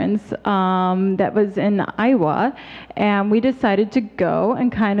conference that was in Iowa. And we decided to go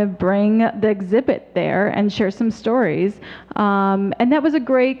and kind of bring the exhibit there and share some stories. And that was a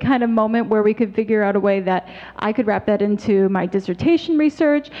great kind of moment where we could figure out a way that I could wrap that into my dissertation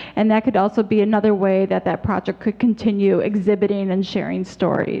research, and that could also be another way that that project could continue exhibiting and sharing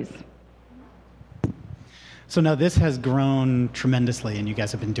stories. So now this has grown tremendously, and you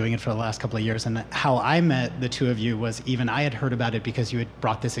guys have been doing it for the last couple of years. And how I met the two of you was, even I had heard about it because you had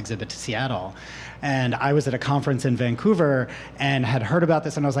brought this exhibit to Seattle. And I was at a conference in Vancouver and had heard about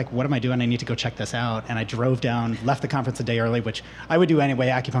this, and I was like, what am I doing? I need to go check this out. And I drove down, left the conference a day early, which I would do anyway.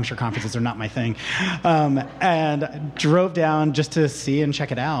 Acupuncture conferences are not my thing. And drove down just to see and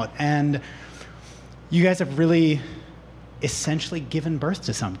check it out. And you guys have really essentially given birth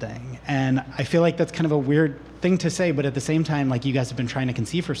to something. And I feel like that's kind of a weird thing to say, but at the same time, like, you guys have been trying to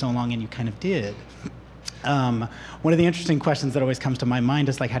conceive for so long, and you kind of did. One of the interesting questions that always comes to my mind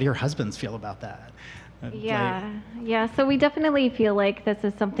is, like, how do your husbands feel about that? Yeah. So we definitely feel like this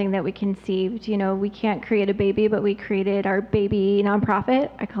is something that we conceived. You know, we can't create a baby, but we created our baby nonprofit.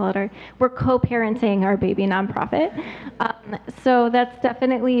 I call it we're co-parenting our baby nonprofit. So that's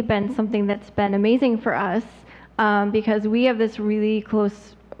definitely been something that's been amazing for us. Because we have this really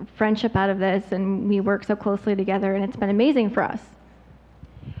close friendship out of this, and we work so closely together, and it's been amazing for us.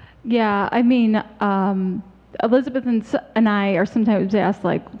 Yeah, I mean, Elizabeth and I are sometimes asked,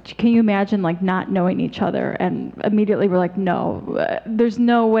 like, can you imagine, like, not knowing each other? And immediately we're like, no, there's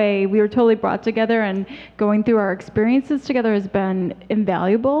no way. We were totally brought together, and going through our experiences together has been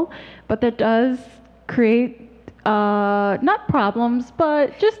invaluable, but that does create not problems,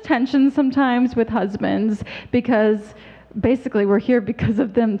 but just tensions sometimes with husbands, because basically we're here because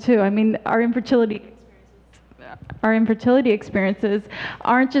of them too. I mean, our infertility experiences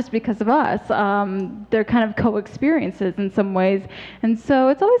aren't just because of us. They're kind of co-experiences in some ways. And so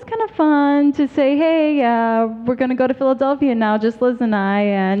it's always kind of fun to say, hey, we're going to go to Philadelphia now, just Liz and I,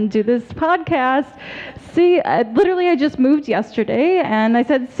 and do this podcast. See, literally I just moved yesterday, and I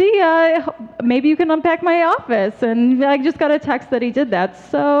said, see, maybe you can unpack my office. And I just got a text that he did that.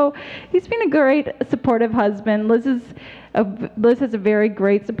 So he's been a great supportive husband. Liz has a very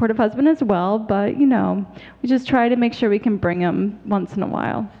great supportive husband as well, but, you know, we just try to make sure we can bring him once in a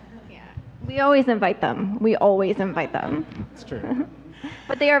while. Yeah. We always invite them. It's true.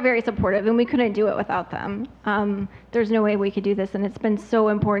 But they are very supportive, and we couldn't do it without them. There's no way we could do this, and it's been so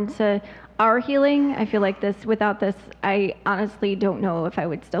important to our healing. I feel like without this, I honestly don't know if I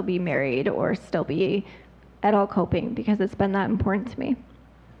would still be married or still be at all coping, because it's been that important to me.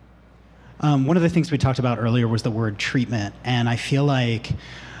 One of the things we talked about earlier was the word treatment, and I feel like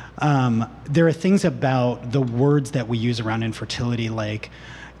there are things about the words that we use around infertility, like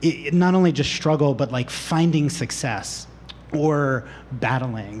not only just struggle, but like finding success or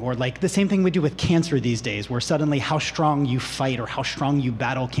battling, or like the same thing we do with cancer these days, where suddenly how strong you fight or how strong you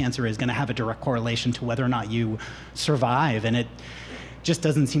battle cancer is going to have a direct correlation to whether or not you survive, and it just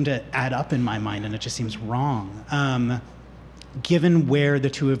doesn't seem to add up in my mind, and it just seems wrong. Given where the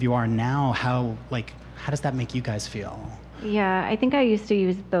two of you are now, how does that make you guys feel? Yeah, I think I used to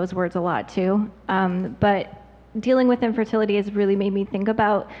use those words a lot too. But dealing with infertility has really made me think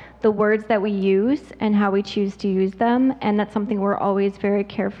about the words that we use and how we choose to use them. And that's something we're always very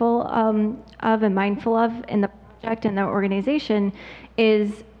careful of and mindful of in the project and the organization,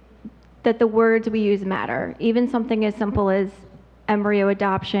 is that the words we use matter. Even something as simple as embryo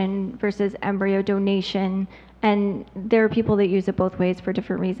adoption versus embryo donation. And there are people that use it both ways for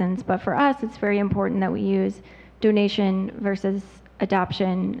different reasons. But for us, it's very important that we use donation versus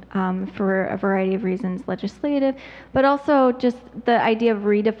adoption for a variety of reasons, legislative, but also just the idea of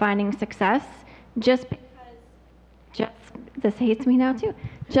redefining success. This hates me now too.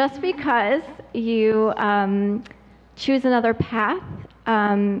 Just because you choose another path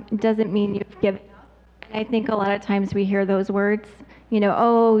doesn't mean you've given up. I think a lot of times we hear those words,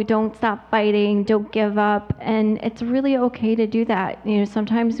 oh, don't stop fighting, don't give up. And it's really okay to do that.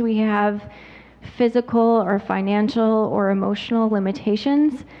 Sometimes we have physical or financial or emotional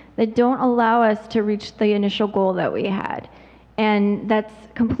limitations that don't allow us to reach the initial goal that we had. And that's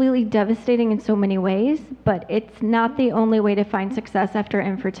completely devastating in so many ways, but it's not the only way to find success after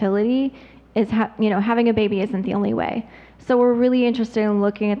infertility. Having a baby isn't the only way. So we're really interested in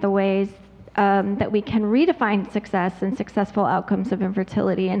looking at the ways that we can redefine success and successful outcomes of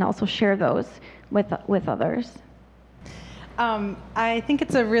infertility, and also share those with others. I think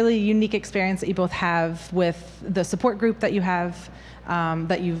it's a really unique experience that you both have with the support group that you have,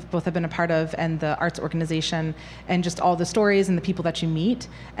 that you've both have been a part of, and the arts organization, and just all the stories and the people that you meet.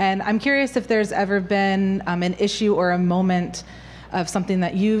 And I'm curious if there's ever been an issue or a moment of something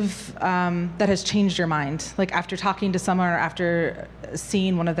that that has changed your mind, like after talking to someone or after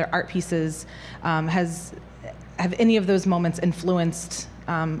seeing one of their art pieces. Have any of those moments influenced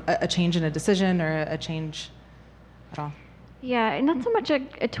a change in a decision or a change at all? Yeah, not so much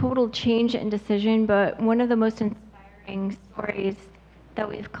a total change in decision, but one of the most inspiring stories that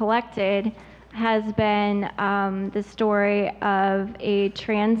we've collected has been the story of a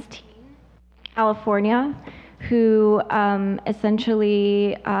trans teen in California who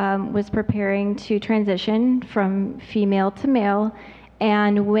essentially was preparing to transition from female to male,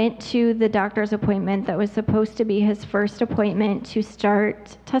 and went to the doctor's appointment that was supposed to be his first appointment to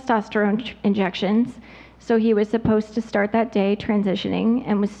start testosterone injections. So he was supposed to start that day transitioning,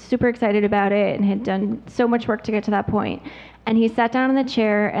 and was super excited about it and had done so much work to get to that point. And he sat down in the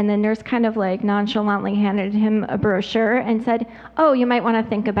chair, and the nurse kind of like nonchalantly handed him a brochure and said, oh, you might want to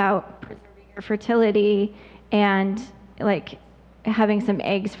think about preserving your fertility and like having some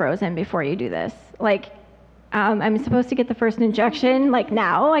eggs frozen before you do this. Like, I'm supposed to get the first injection like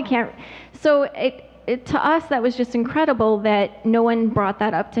now. I can't. So it to us, that was just incredible that no one brought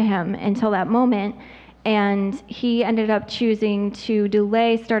that up to him until that moment. And he ended up choosing to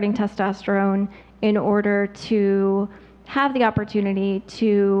delay starting testosterone in order to have the opportunity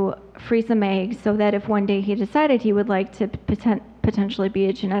to freeze some eggs, so that if one day he decided he would like to potentially be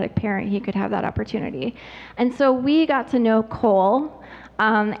a genetic parent, he could have that opportunity. And so we got to know Cole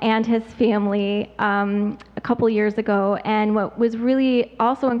and his family a couple years ago. And what was really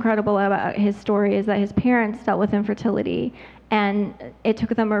also incredible about his story is that his parents dealt with infertility, and it took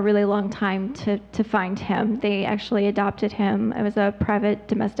them a really long time to find him. They actually adopted him. It was a private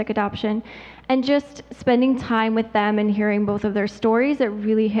domestic adoption. And just spending time with them and hearing both of their stories, it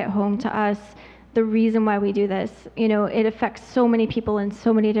really hit home to us the reason why we do this. It affects so many people in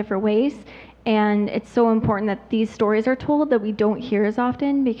so many different ways. And it's so important that these stories are told that we don't hear as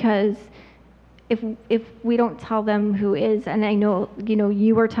often, because if we don't tell them who is, and I know,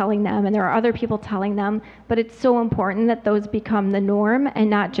 you are telling them and there are other people telling them, but it's so important that those become the norm and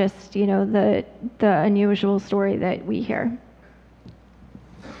not just, the unusual story that we hear.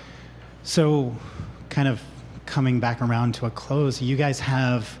 So kind of coming back around to a close, you guys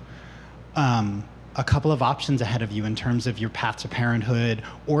have a couple of options ahead of you in terms of your path to parenthood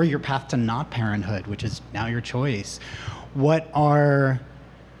or your path to not parenthood, which is now your choice. What are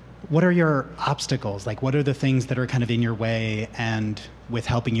your obstacles? Like, what are the things that are kind of in your way and with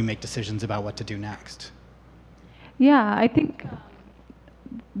helping you make decisions about what to do next? Yeah, I think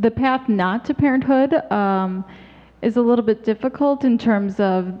the path not to parenthood is a little bit difficult in terms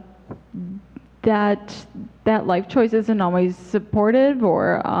of that life choice isn't always supportive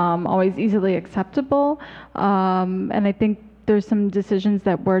or always easily acceptable. And I think there's some decisions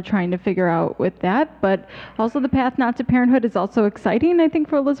that we're trying to figure out with that. But also the path not to parenthood is also exciting, I think,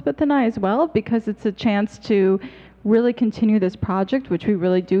 for Elizabeth and I as well, because it's a chance to really continue this project, which we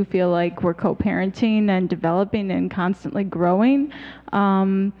really do feel like we're co-parenting and developing and constantly growing.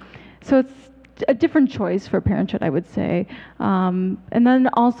 So it's a different choice for parenthood, I would say. And then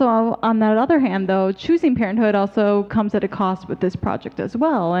also on that other hand, though, choosing parenthood also comes at a cost with this project as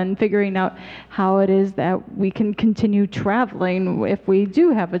well, and figuring out how it is that we can continue traveling if we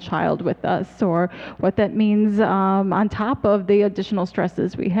do have a child with us, or what that means on top of the additional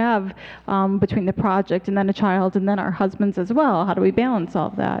stresses we have between the project and then a child and then our husbands as well. How do we balance all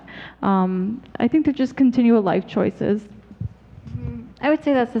of that? I think they're just continual life choices. I would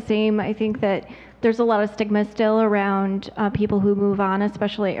say that's the same. I think that there's a lot of stigma still around people who move on,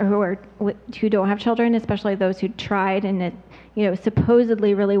 especially, or who don't have children, especially those who tried and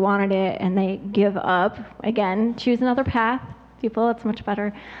supposedly really wanted it and they give up. Again, choose another path, people. It's much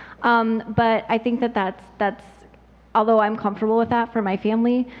better. But I think that's although I'm comfortable with that for my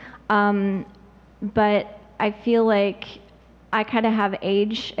family, but I feel like I kind of have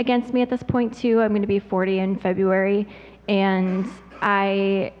age against me at this point too. I'm going to be 40 in February, and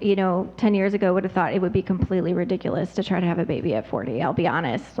I, 10 years ago would have thought it would be completely ridiculous to try to have a baby at 40, I'll be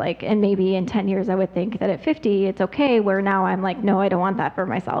honest. And maybe in 10 years I would think that at 50 it's okay, where now I'm like, no, I don't want that for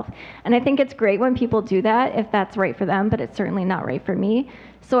myself. And I think it's great when people do that if that's right for them, but it's certainly not right for me.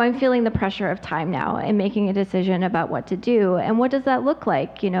 So I'm feeling the pressure of time now and making a decision about what to do. And what does that look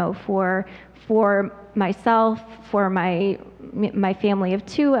like, for myself, for my family of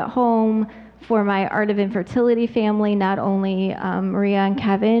 2 at home, for my Art of Infertility family, not only Maria and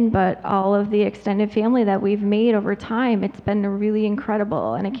Kevin, but all of the extended family that we've made over time. It's been really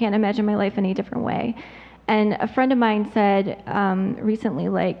incredible, and I can't imagine my life any different way. And a friend of mine said recently,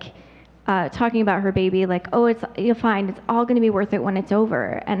 talking about her baby, oh, you'll find it's all going to be worth it when it's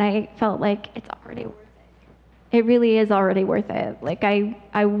over. And I felt like it's already worth it. It really is already worth it.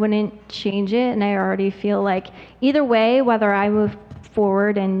 I wouldn't change it, and I already feel like either way, whether I move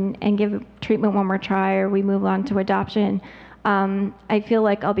forward and give treatment one more try or we move on to adoption, I feel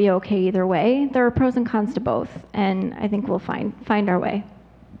like I'll be okay either way. There are pros and cons to both, and I think we'll find our way.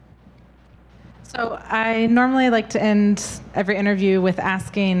 So I normally like to end every interview with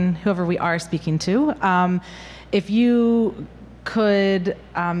asking whoever we are speaking to, if you could,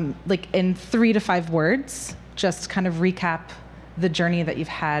 in 3 to 5 words, just kind of recap the journey that you've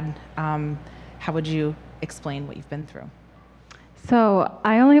had, how would you explain what you've been through? So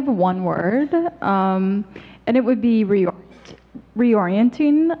I only have one word, and it would be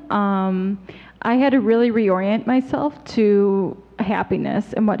reorienting. I had to really reorient myself to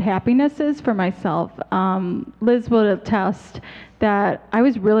happiness and what happiness is for myself. Liz will attest that I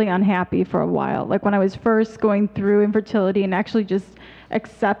was really unhappy for a while. When I was first going through infertility and actually just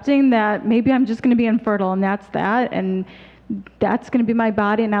accepting that maybe I'm just going to be infertile and that's that, and that's going to be my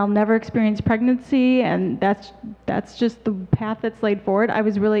body, and I'll never experience pregnancy, and that's just the path that's laid forward. I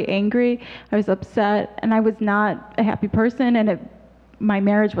was really angry, I was upset, and I was not a happy person, and my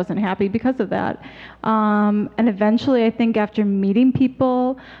marriage wasn't happy because of that. And eventually, I think after meeting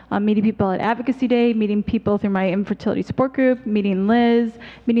people at Advocacy Day, meeting people through my infertility support group, meeting Liz,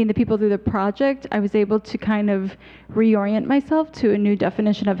 meeting the people through the project, I was able to kind of reorient myself to a new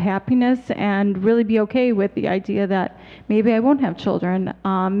definition of happiness and really be okay with the idea that maybe I won't have children,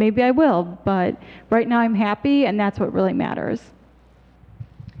 maybe I will, but right now I'm happy, and that's what really matters.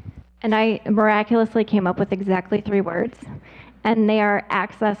 And I miraculously came up with exactly 3 words. And they are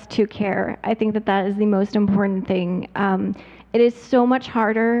access to care. I think that is the most important thing. It is so much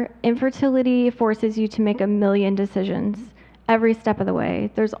harder. Infertility forces you to make a million decisions every step of the way.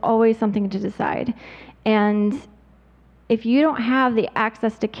 There's always something to decide. And if you don't have the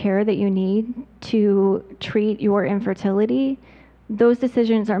access to care that you need to treat your infertility, those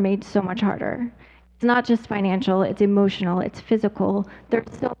decisions are made so much harder. It's not just financial, it's emotional, it's physical. There's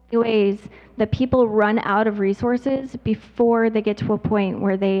so many ways that people run out of resources before they get to a point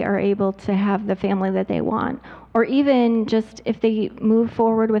where they are able to have the family that they want. Or even just if they move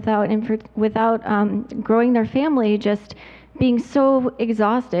forward without growing their family, just being so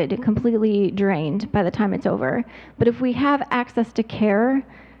exhausted, completely drained by the time it's over. But if we have access to care,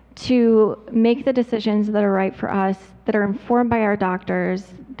 to make the decisions that are right for us, that are informed by our doctors,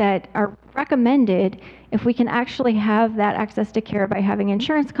 that are recommended, if we can actually have that access to care by having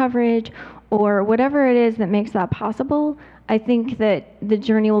insurance coverage or whatever it is that makes that possible, I think that the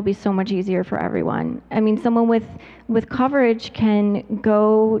journey will be so much easier for everyone. I mean, someone with coverage can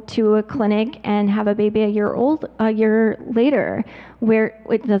go to a clinic and have a baby a year later, where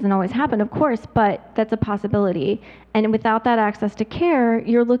it doesn't always happen, of course, but that's a possibility. And without that access to care,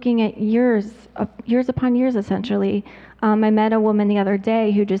 you're looking at years upon years, essentially. I met a woman the other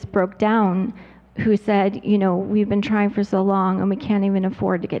day who just broke down, who said, we've been trying for so long and we can't even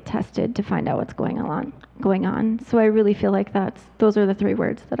afford to get tested to find out what's going on. So I really feel like those are the 3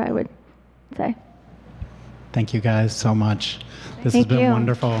 words that I would say. Thank you guys so much. This has been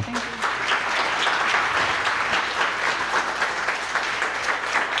wonderful.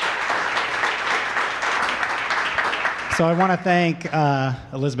 So I want to thank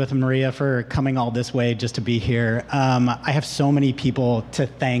Elizabeth and Maria for coming all this way just to be here. I have so many people to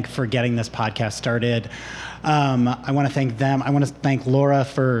thank for getting this podcast started. I want to thank them. I want to thank Laura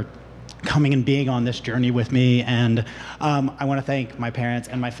for coming and being on this journey with me. And I want to thank my parents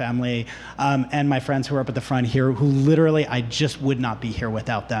and my family and my friends who are up at the front here, who literally I just would not be here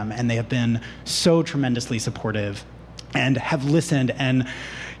without them. And they have been so tremendously supportive and have listened. And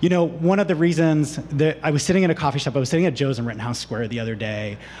You know, one of the reasons that I was sitting in a coffee shop, I was sitting at Joe's in Rittenhouse Square the other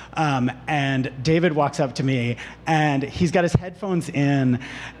day, and David walks up to me, and he's got his headphones in,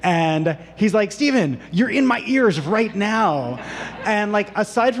 and he's like, Steven, you're in my ears right now. And like,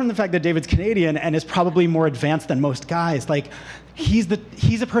 aside from the fact that David's Canadian and is probably more advanced than most guys, like, he's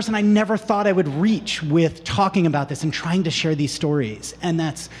a person I never thought I would reach with talking about this and trying to share these stories. And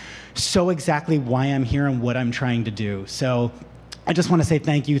that's so exactly why I'm here and what I'm trying to do. So I just want to say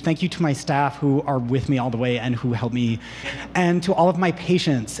thank you. Thank you to my staff who are with me all the way and who help me, and to all of my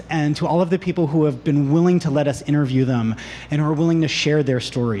patients, and to all of the people who have been willing to let us interview them and who are willing to share their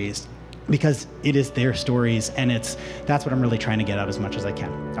stories, because it is their stories, and that's what I'm really trying to get out as much as I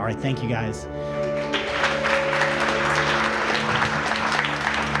can. All right, thank you guys.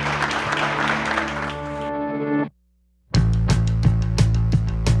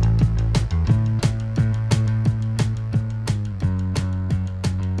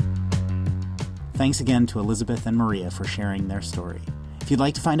 Thanks again to Elizabeth and Maria for sharing their story. If you'd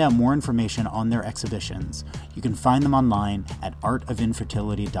like to find out more information on their exhibitions, you can find them online at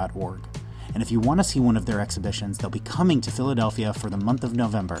artofinfertility.org. And if you want to see one of their exhibitions, they'll be coming to Philadelphia for the month of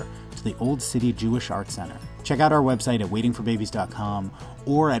November to the Old City Jewish Art Center. Check out our website at waitingforbabies.com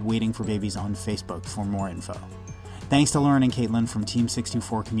or at Waiting for Babies on Facebook for more info. Thanks to Lauren and Caitlin from Team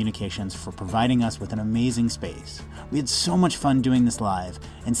 624 Communications for providing us with an amazing space. We had so much fun doing this live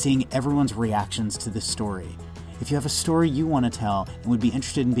and seeing everyone's reactions to this story. If you have a story you want to tell and would be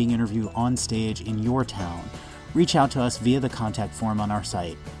interested in being interviewed on stage in your town, reach out to us via the contact form on our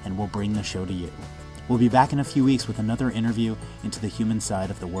site and we'll bring the show to you. We'll be back in a few weeks with another interview into the human side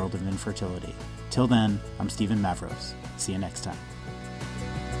of the world of infertility. Till then, I'm Steven Mavros. See you next time.